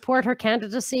used to support her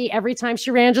candidacy every time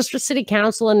she ran just for city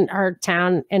council in her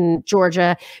town in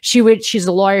Georgia. She's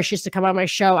a lawyer. She used to come on my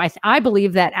show. I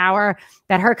believe that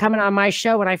her coming on my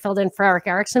show when I filled in for Eric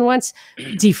Erickson once,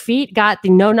 got the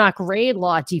no-knock raid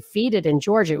law defeated in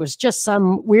Georgia. It was just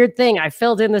some weird thing. I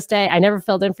filled in this day. I never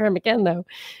filled in for him again though.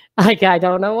 Like, I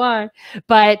don't know why,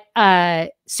 but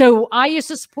so I used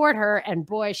to support her, and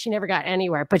boy, she never got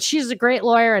anywhere. But she's a great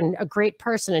lawyer and a great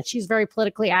person, and she's very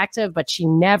politically active. But she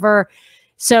never.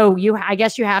 So I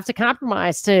guess you have to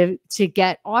compromise to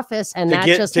get office, and that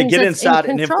just to get inside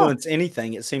and influence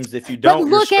anything. It seems if you don't,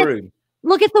 you're screwed.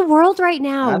 Look at the world right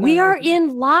now. We are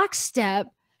in lockstep.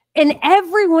 And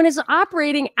everyone is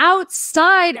operating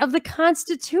outside of the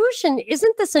Constitution.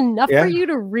 Isn't this enough for you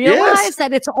to realize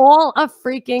that it's all a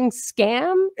freaking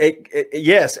scam?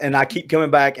 Yes. And I keep coming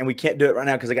back, and we can't do it right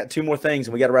now because I got 2 more things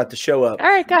and we got to wrap the show up. All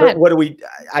right, go ahead. What do we,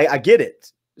 I get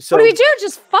it. So what do we do?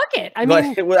 Just fuck it. I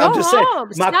mean, go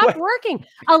home. Stop working.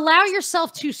 Allow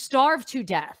yourself to starve to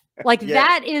death. Like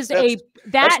that is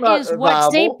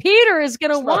what St. Peter is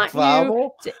going to want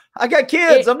you to. I got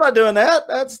kids. I'm not doing that.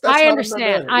 I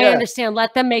understand. I understand.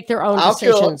 Let them make their own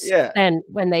decisions and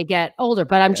when they get older.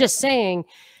 But I'm just saying.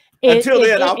 Until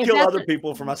then, I'll kill other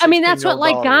people for my 16-year-old I mean, that's what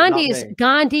daughter,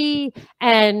 Gandhi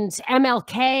and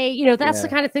MLK, you know, that's the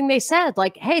kind of thing they said.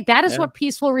 Like, hey, that is what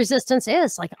peaceful resistance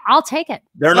is. Like, I'll take it.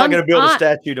 They're not going to build a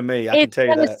statue to me. I can tell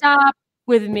you that. It's going to stop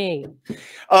with me.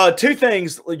 2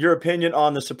 things. Your opinion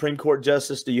on the Supreme Court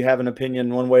justice. Do you have an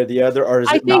opinion one way or the other, or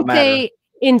does it not matter? I think they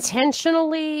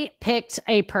intentionally picked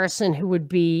a person who would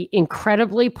be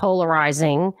incredibly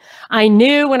polarizing. I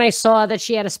knew when I saw that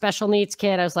she had a special needs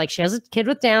kid, I was like, she has a kid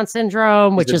with Down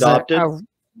syndrome, which is adopted.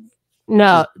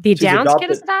 No, the Down kid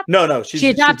is adopted. No, she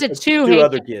adopted 2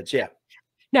 other kids. Yeah.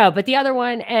 No, but the other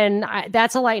one, and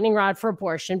that's a lightning rod for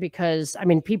abortion because, I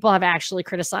mean, people have actually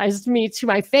criticized me to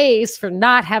my face for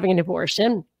not having an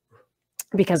abortion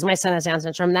because my son has Down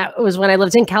syndrome. That was when I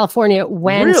lived in California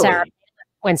when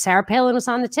Sarah Palin was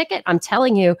on the ticket. I'm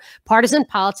telling you, partisan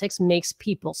politics makes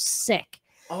people sick.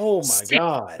 Oh my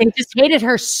God. They just hated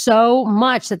her so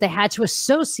much that they had to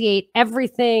associate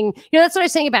everything. You know, that's what I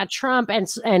was saying about Trump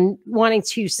and wanting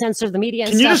to censor the media.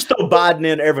 Can you just throw Biden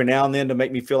in every now and then to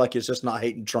make me feel like it's just not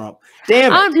hating Trump?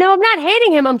 Damn it. No, I'm not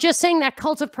hating him. I'm just saying that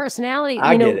cult of personality,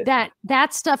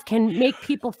 that stuff can make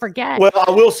people forget. Well,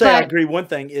 I will say I agree. One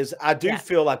thing is I do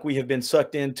feel like we have been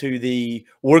sucked into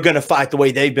we're going to fight the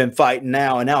way they've been fighting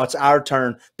now. And now it's our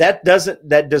turn. That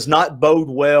does not bode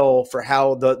well for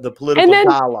how the political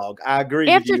dialogue. I agree.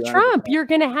 After Trump, you're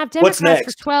going to have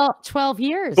Democrats for 12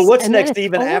 years. But what's next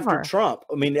even after Trump?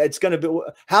 I mean, it's going to be,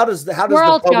 how does the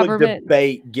public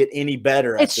debate get any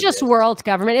better? It's just world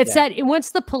government. It's that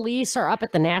once the police are up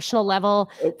at the national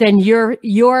level, then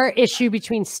your issue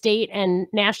between state and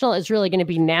national is really going to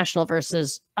be national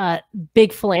versus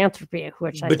big philanthropy,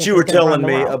 which but you were telling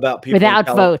me about people without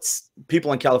votes,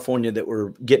 people in California that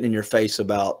were getting in your face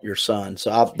about your son. So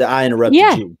I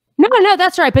interrupted you. No,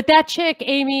 that's right. But that chick,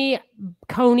 Amy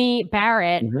Coney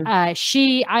Barrett, I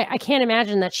can't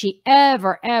imagine that she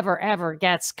ever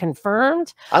gets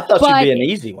confirmed. I thought she'd be an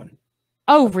easy one.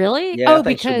 Oh, really? Yeah,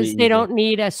 because they don't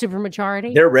need a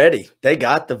supermajority? They're ready. They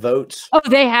got the votes. Oh,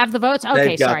 they have the votes? Okay,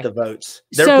 they've got the votes.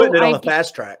 They're putting it on the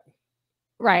fast track.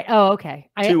 Right. Oh, okay.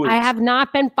 I have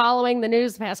not been following the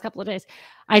news the past couple of days.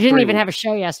 I didn't even have a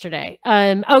show yesterday.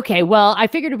 Okay. Well, I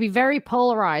figured it'd be very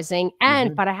polarizing.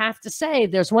 But I have to say,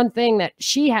 there's one thing that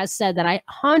she has said that I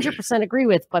 100% agree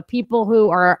with, but people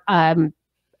who are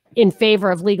in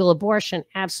favor of legal abortion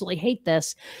absolutely hate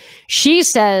this. She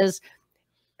says,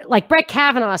 like Brett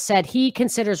Kavanaugh said, he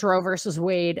considers Roe versus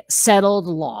Wade settled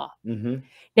law.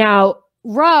 Now,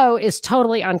 Roe is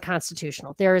totally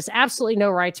unconstitutional. There is absolutely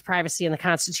no right to privacy in the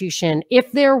Constitution.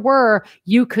 If there were,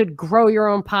 you could grow your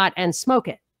own pot and smoke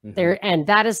it. There, and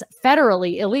that is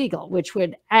federally illegal, which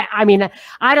would, I mean,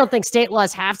 I don't think state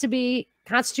laws have to be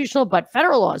constitutional, but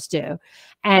federal laws do.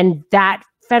 And that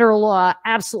federal law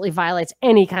absolutely violates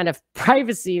any kind of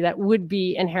privacy that would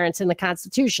be inherent in the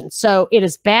Constitution. So it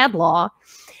is bad law.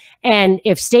 And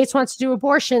if states want to do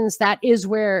abortions, that is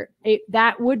where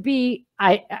that would be,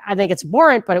 I think it's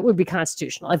abhorrent, but it would be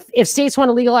constitutional. If states want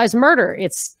to legalize murder,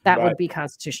 that would be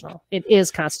constitutional. It is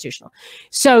constitutional.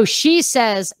 So she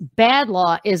says bad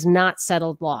law is not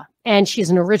settled law. And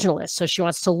she's an originalist. So she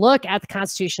wants to look at the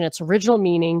Constitution, its original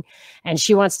meaning. And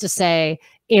she wants to say,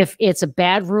 if it's a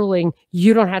bad ruling,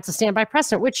 you don't have to stand by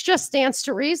precedent, which just stands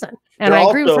to reason. And I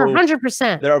agree with her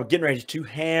 100%. They're getting ready to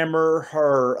hammer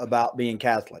her about being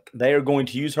Catholic. They are going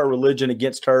to use her religion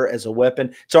against her as a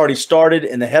weapon. It's already started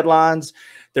in the headlines.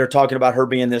 They're talking about her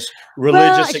being this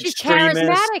religious extremist. She's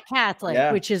charismatic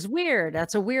Catholic, which is weird.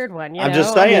 That's a weird one. I'm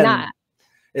just saying,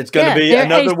 it's going to be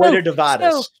another way to divide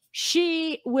us.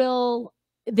 She will,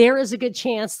 there is a good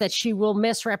chance that she will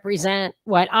misrepresent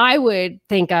what I would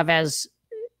think of as,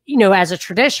 as a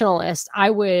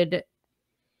traditionalist.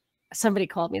 Somebody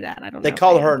called me that. I don't know. They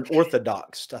call her an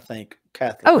Orthodox, I think,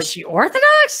 Catholic. Oh, is she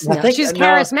Orthodox? No, she's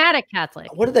charismatic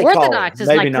Catholic. What do they call it? Orthodox is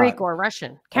like Greek or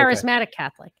Russian. Charismatic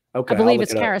Catholic. Okay, I believe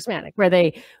it's charismatic, where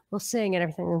they will sing and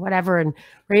everything and whatever and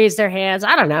raise their hands.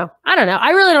 I don't know.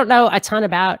 I really don't know a ton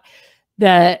about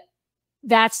that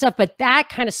stuff, but that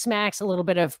kind of smacks a little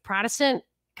bit of Protestant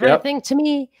kind of thing to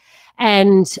me.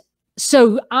 And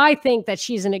so I think that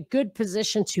she's in a good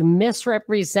position to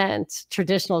misrepresent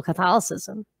traditional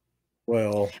Catholicism.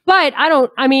 Well, but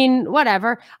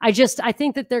whatever. I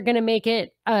think that they're going to make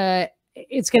it,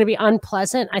 it's going to be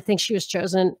unpleasant. I think she was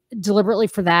chosen deliberately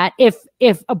for that.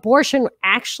 If abortion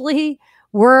actually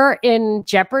were in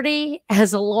jeopardy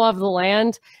as a law of the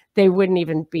land, they wouldn't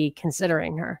even be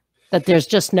considering her. That there's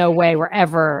just no way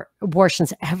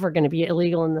abortion's ever going to be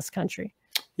illegal in this country.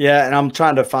 Yeah, and I'm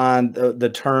trying to find the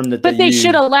term that they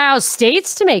should allow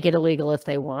states to make it illegal if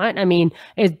they want. I mean,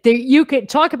 you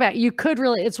could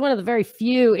really, it's one of the very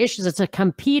few issues. It's a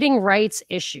competing rights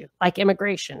issue, like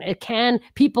immigration.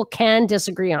 People can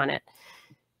disagree on it.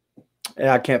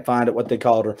 Yeah, I can't find it, what they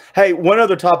called her. Hey, one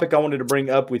other topic I wanted to bring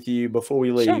up with you before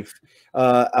we leave. Sure.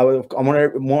 I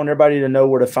want everybody to know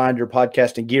where to find your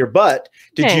podcasting gear. But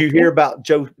did you hear about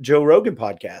Joe Rogan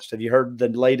podcast? Have you heard the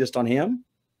latest on him?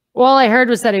 All I heard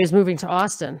was that he was moving to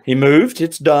Austin. He moved.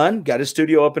 It's done. Got his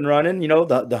studio up and running. The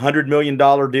 $100 million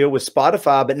deal with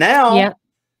Spotify. But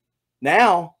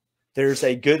now there's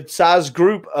a good sized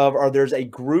group of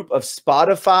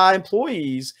Spotify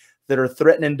employees that are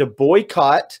threatening to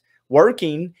boycott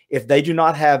working if they do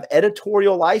not have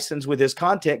editorial license with his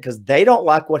content because they don't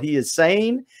like what he is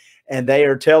saying. And they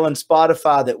are telling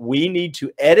Spotify that we need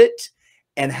to edit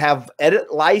and have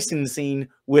edit licensing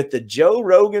with the Joe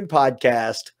Rogan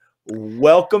podcast.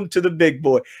 Welcome to the big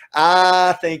boy.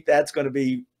 I think that's going to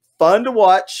be fun to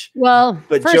watch. Well,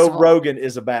 but Joe Rogan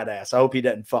is a badass. I hope he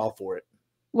doesn't fall for it.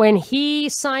 When he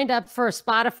signed up for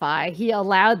Spotify, he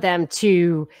allowed them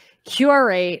to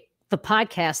curate the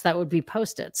podcast that would be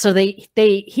posted. So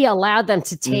he allowed them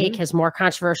to take his more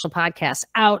controversial podcasts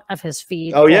out of his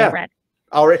feed. Oh yeah.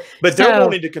 Already. But they're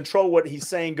wanting to control what he's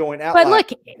saying going out. But look,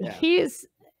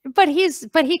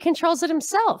 he controls it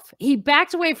himself. He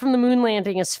backed away from the moon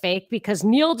landing as fake because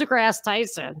Neil deGrasse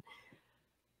Tyson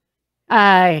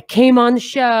came on the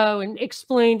show and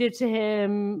explained it to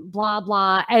him, blah,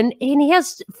 blah. And he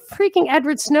has freaking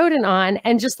Edward Snowden on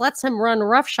and just lets him run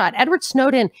roughshod. Edward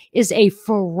Snowden is a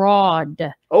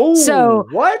fraud. Oh, so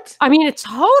what? I mean, it's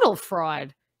total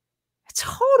fraud.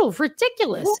 Total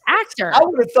ridiculous actor. I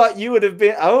would have thought you would have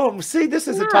been. Oh, see, this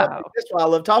is a topic. That's why I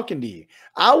love talking to you.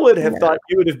 I would have thought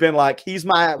you would have been like,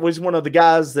 was one of the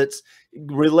guys that's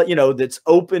really, that's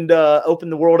opened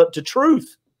the world up to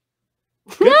truth.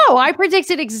 No, I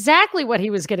predicted exactly what he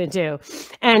was going to do,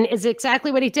 and it's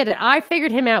exactly what he did. I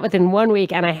figured him out within 1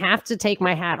 week, and I have to take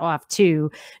my hat off to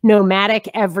Nomadic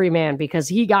Everyman because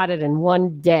he got it in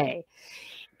one day.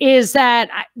 Is that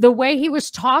the way he was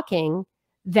talking?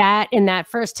 That in that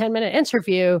first 10-minute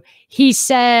interview, he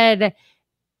said,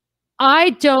 I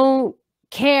don't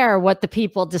care what the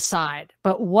people decide,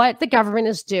 but what the government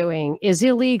is doing is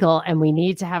illegal and we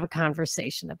need to have a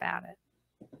conversation about it.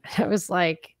 I was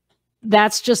like,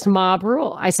 that's just mob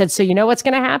rule. I said, so you know what's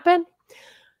going to happen?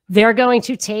 They're going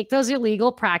to take those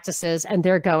illegal practices and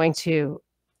they're going to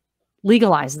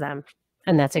legalize them.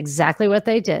 And that's exactly what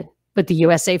they did with the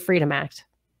USA Freedom Act.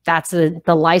 That's the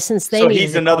license they need. So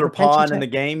he's another pawn in the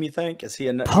game, you think? Is he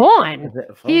a pawn?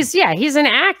 He's an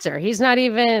actor. He's not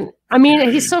even,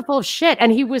 he's so full of shit.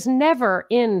 And he was never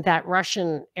in that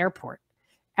Russian airport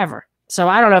ever. So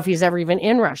I don't know if he's ever even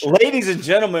in Russia. Ladies and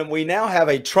gentlemen, we now have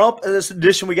a Trump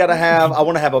edition. We got to have. I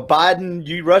want to have a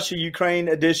Biden, Russia, Ukraine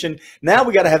edition. Now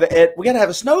we got to have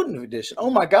a Snowden edition. Oh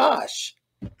my gosh!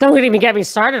 Don't even get me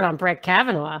started on Brett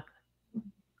Kavanaugh.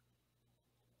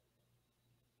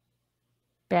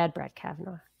 Bad Brett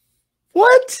Kavanaugh.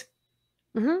 What?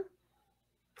 Mm-hmm.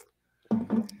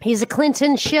 He's a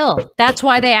Clinton shill. That's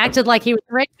why they acted like he was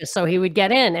a rapist, so he would get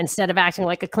in instead of acting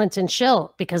like a Clinton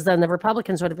shill. Because then the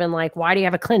Republicans would have been like, "Why do you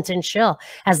have a Clinton shill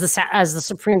as the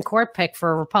Supreme Court pick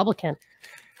for a Republican?"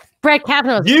 Brett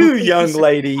Kavanaugh. You young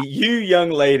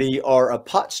lady are a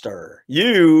pot stirrer.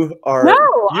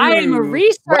 I am a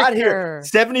researcher. Right here,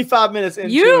 75 minutes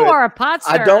into you are a pot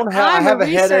stirrer. I have a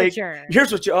headache.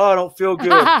 Here's what I don't feel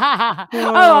good.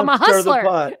 I'm a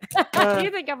hustler.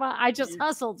 You think I just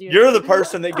hustled you. You're the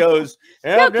person that goes,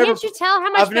 can't you tell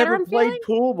how much I've never played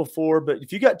pool before, but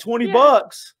if you got 20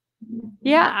 bucks.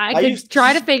 Yeah, I could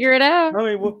try to figure it out. I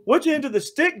mean, what end of the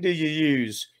stick do you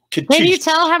use? Can you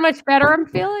tell how much better I'm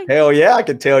feeling? Hell yeah, I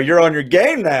can tell. You're on your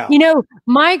game now. You know,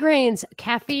 migraines,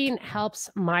 caffeine helps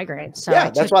migraines. So yeah,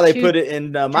 that's why they put it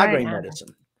in migraine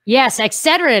medicine. Yes,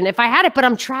 Excedrin. If I had it, but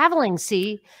I'm traveling,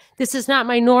 see? This is not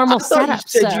my normal setup.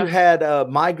 You said you had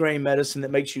migraine medicine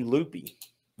that makes you loopy.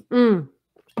 I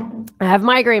have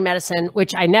migraine medicine,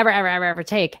 which I never, ever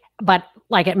take. But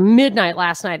like at midnight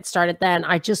last night, it started then.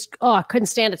 I couldn't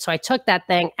stand it. So I took that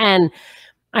thing and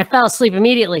I fell asleep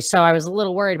immediately, so I was a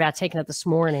little worried about taking it this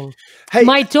morning. Hey,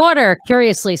 my daughter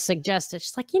curiously suggested,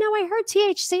 she's like, I heard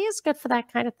THC is good for that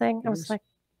kind of thing. I was like,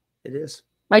 it is.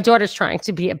 My daughter's trying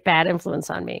to be a bad influence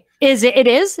on me. Is it? It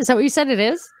is? Is that what you said it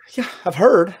is? Yeah, I've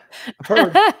heard.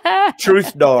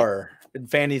 Truth Dar. And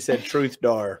Fanny said Truth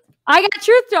Dar. I got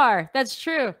Truth Dar. That's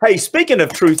true. Hey, speaking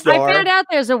of Truth Dar. I found out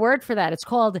there's a word for that. It's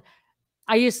called...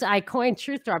 I coined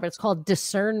Truth Dar, but it's called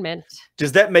discernment.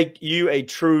 Does that make you a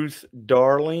Truth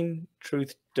Darling?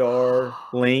 Truth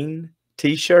Darling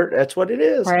t-shirt? That's what it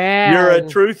is. Friend. You're a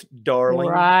Truth Darling.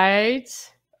 Right.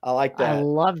 I like that. I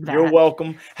love that. You're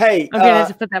welcome. Hey, I'm gonna have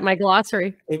to put that in my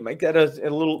glossary. Make that a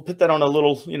little. Put that on a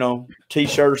little,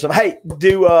 t-shirt or something. Hey,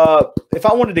 if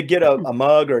I wanted to get a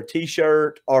mug or a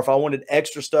t-shirt, or if I wanted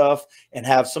extra stuff and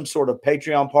have some sort of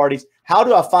Patreon parties, how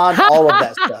do I find all of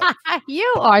that stuff?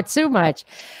 You are too much.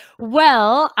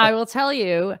 Well, I will tell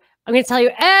you. I'm going to tell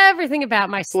you everything about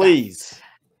my stuff. Please.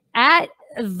 At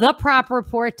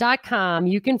thepropreport.com,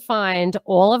 you can find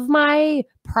all of my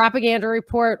propaganda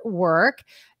report work.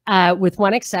 With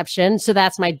one exception. So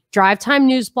that's my Drive Time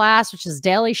News Blast, which is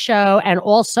daily show, and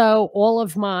also all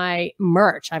of my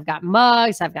merch. I've got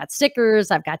mugs, I've got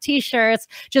stickers, I've got t-shirts.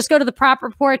 Just go to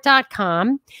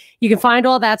thepropreport.com. You can find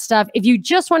all that stuff. If you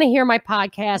just want to hear my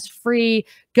podcast free,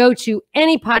 go to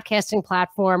any podcasting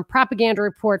platform, Propaganda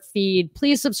Report feed.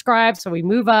 Please subscribe so we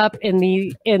move up in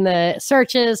the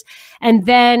searches. And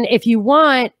then if you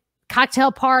want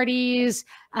cocktail parties,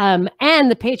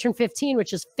 and the Patron 15,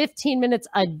 which is 15 minutes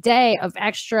a day of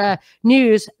extra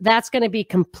news, that's going to be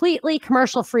completely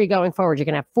commercial free going forward. You're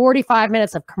going to have 45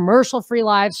 minutes of commercial free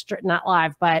not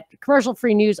live, but commercial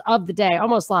free news of the day,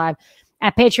 almost live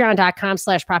at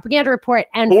patreon.com/propaganda report.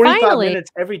 And 45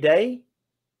 minutes every day?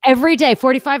 Every day,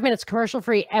 45 minutes commercial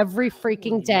free every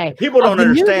freaking day. People don't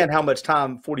understand how much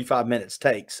time 45 minutes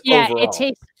takes. Yeah, overall. it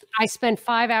takes, I spend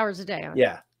 5 hours a day on it.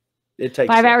 Yeah. It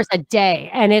takes 5 hours a day,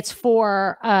 and it's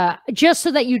for just so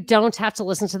that you don't have to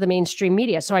listen to the mainstream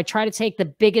media. So I try to take the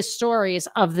biggest stories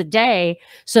of the day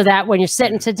so that when you're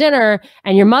sitting to dinner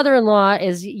and your mother-in-law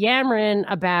is yammering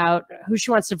about who she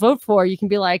wants to vote for, you can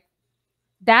be like,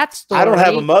 that story. I don't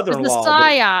have a mother-in-law,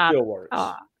 but it still works.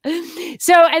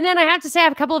 So, and then I have to say I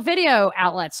have a couple of video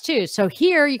outlets too. So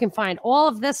here you can find all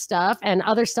of this stuff and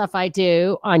other stuff I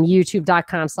do on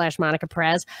youtube.com/Monica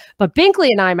Perez. But Binkley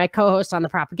and I, my co-host on the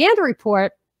Propaganda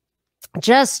Report,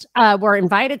 just were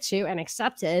invited to and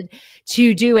accepted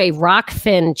to do a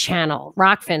Rockfin channel.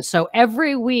 Rockfin. So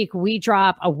every week we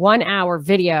drop a 1-hour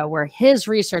video where his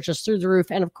research is through the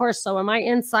roof. And of course, so are my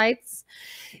insights.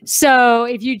 So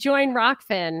if you join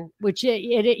Rockfin, which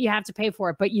you have to pay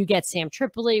for it, but you get Sam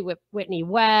Tripoli with Whitney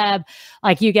Webb,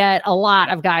 like you get a lot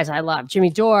of guys I love, Jimmy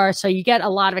Dore. So you get a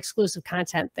lot of exclusive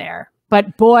content there.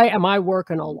 But boy, am I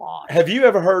working a lot. Have you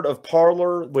ever heard of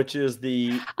Parler, which is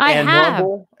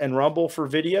Rumble for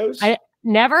videos? I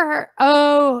never heard.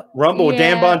 Oh, Rumble. Yeah.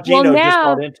 Dan Bongino just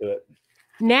got into it.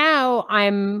 Now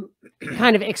I'm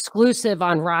kind of exclusive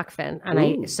on Rockfin,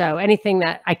 and so anything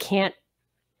that I can't.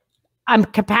 I'm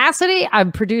capacity.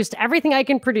 I've produced everything I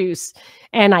can produce,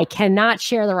 and I cannot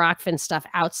share the Rockfin stuff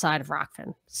outside of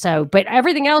Rockfin. So, but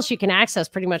everything else you can access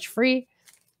pretty much free.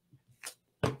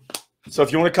 So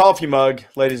if you want a coffee mug,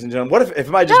 ladies and gentlemen, what if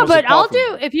somebody just no, wants but a I'll coffee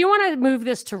do mug? if you want to move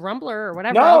this to Rumbler or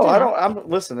whatever. No, I don't. I'm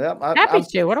listen. Happy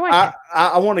to. What do I?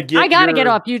 I want to get. I got to get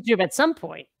off YouTube at some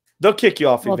point. They'll kick you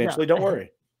off Well, eventually. Don't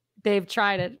worry. They've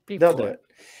tried it before. They'll do it.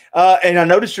 And I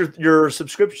noticed your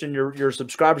subscription, your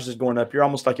subscribers is going up. You're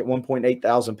almost like at 1.8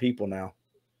 thousand people now.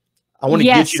 I want to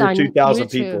get you to 2,000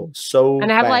 people. So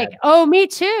and I have bad. like, oh, me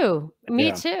too.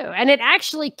 Me too. And it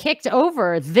actually kicked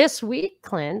over this week,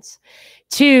 Clint,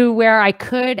 to where I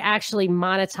could actually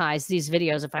monetize these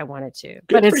videos if I wanted to.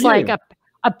 But it's like a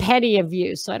penny a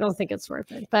view. So I don't think it's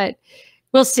worth it. But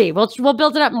we'll see. We'll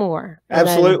build it up more.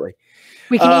 Absolutely.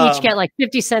 We can each get like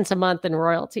 50 cents a month in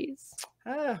royalties.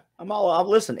 I'll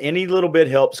listen. Any little bit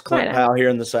helps Clint Powell here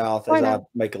in the South as I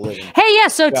make a living. Hey, yeah.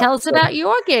 So tell us about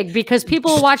your gig because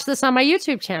people will watch this on my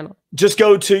YouTube channel. Just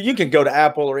you can go to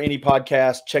Apple or any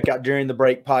podcast, check out During the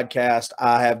Break podcast.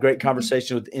 I have great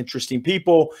conversations with interesting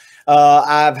people.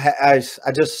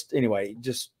 Just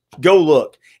go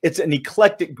look. It's an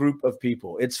eclectic group of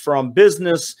people. It's from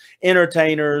business,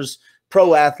 entertainers,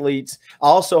 pro athletes. I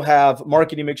also have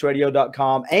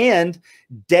marketingmixradio.com and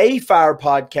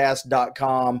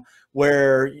dayfirepodcast.com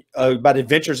where about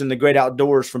adventures in the great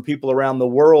outdoors from people around the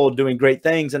world doing great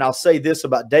things. And I'll say this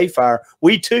about Dayfire.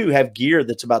 We too have gear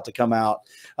that's about to come out.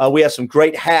 We have some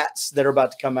great hats that are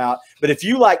about to come out. But if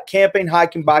you like camping,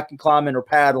 hiking, biking, climbing, or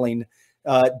paddling,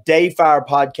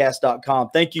 dayfirepodcast.com.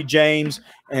 Thank you, James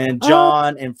and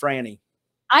John and Franny.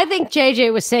 I think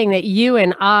JJ was saying that you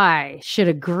and I should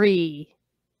agree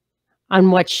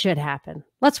on what should happen.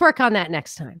 Let's work on that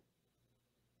next time.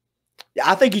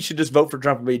 Yeah, I think you should just vote for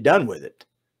Trump and be done with it.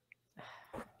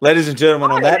 Ladies and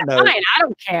gentlemen, on that note. Fine, I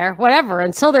don't care. Whatever.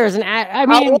 Until there's an ad. I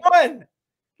won.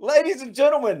 Ladies and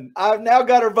gentlemen, I've now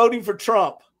got her voting for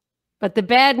Trump. But the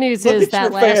bad news is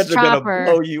that last chopper. Are going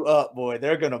to blow you up, boy.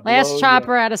 They're going to blow last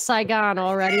chopper out of Saigon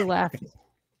already left.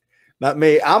 Not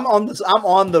me. I'm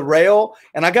on the rail,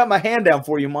 and I got my hand down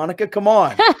for you, Monica. Come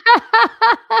on.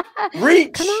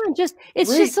 Reach. Come on.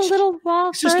 It's just a little while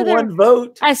it's further. Just one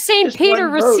vote. As St. Peter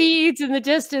recedes in the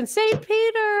distance. St.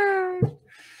 Peter.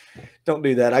 Don't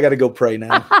do that. I got to go pray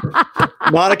now.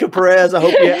 Monica Perez, I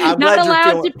hope I'm not glad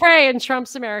allowed you're to pray in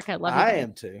Trump's America. I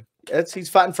am too. He's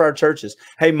fighting for our churches.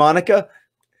 Hey, Monica,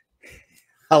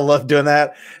 I love doing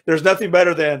that. There's nothing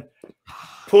better than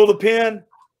pull the pin.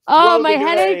 Oh, my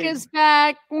headache is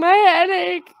back. My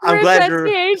headache. I'm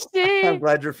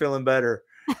glad you're feeling better.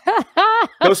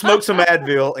 Go smoke some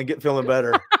Advil and get feeling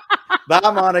better. Bye,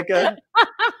 Monica.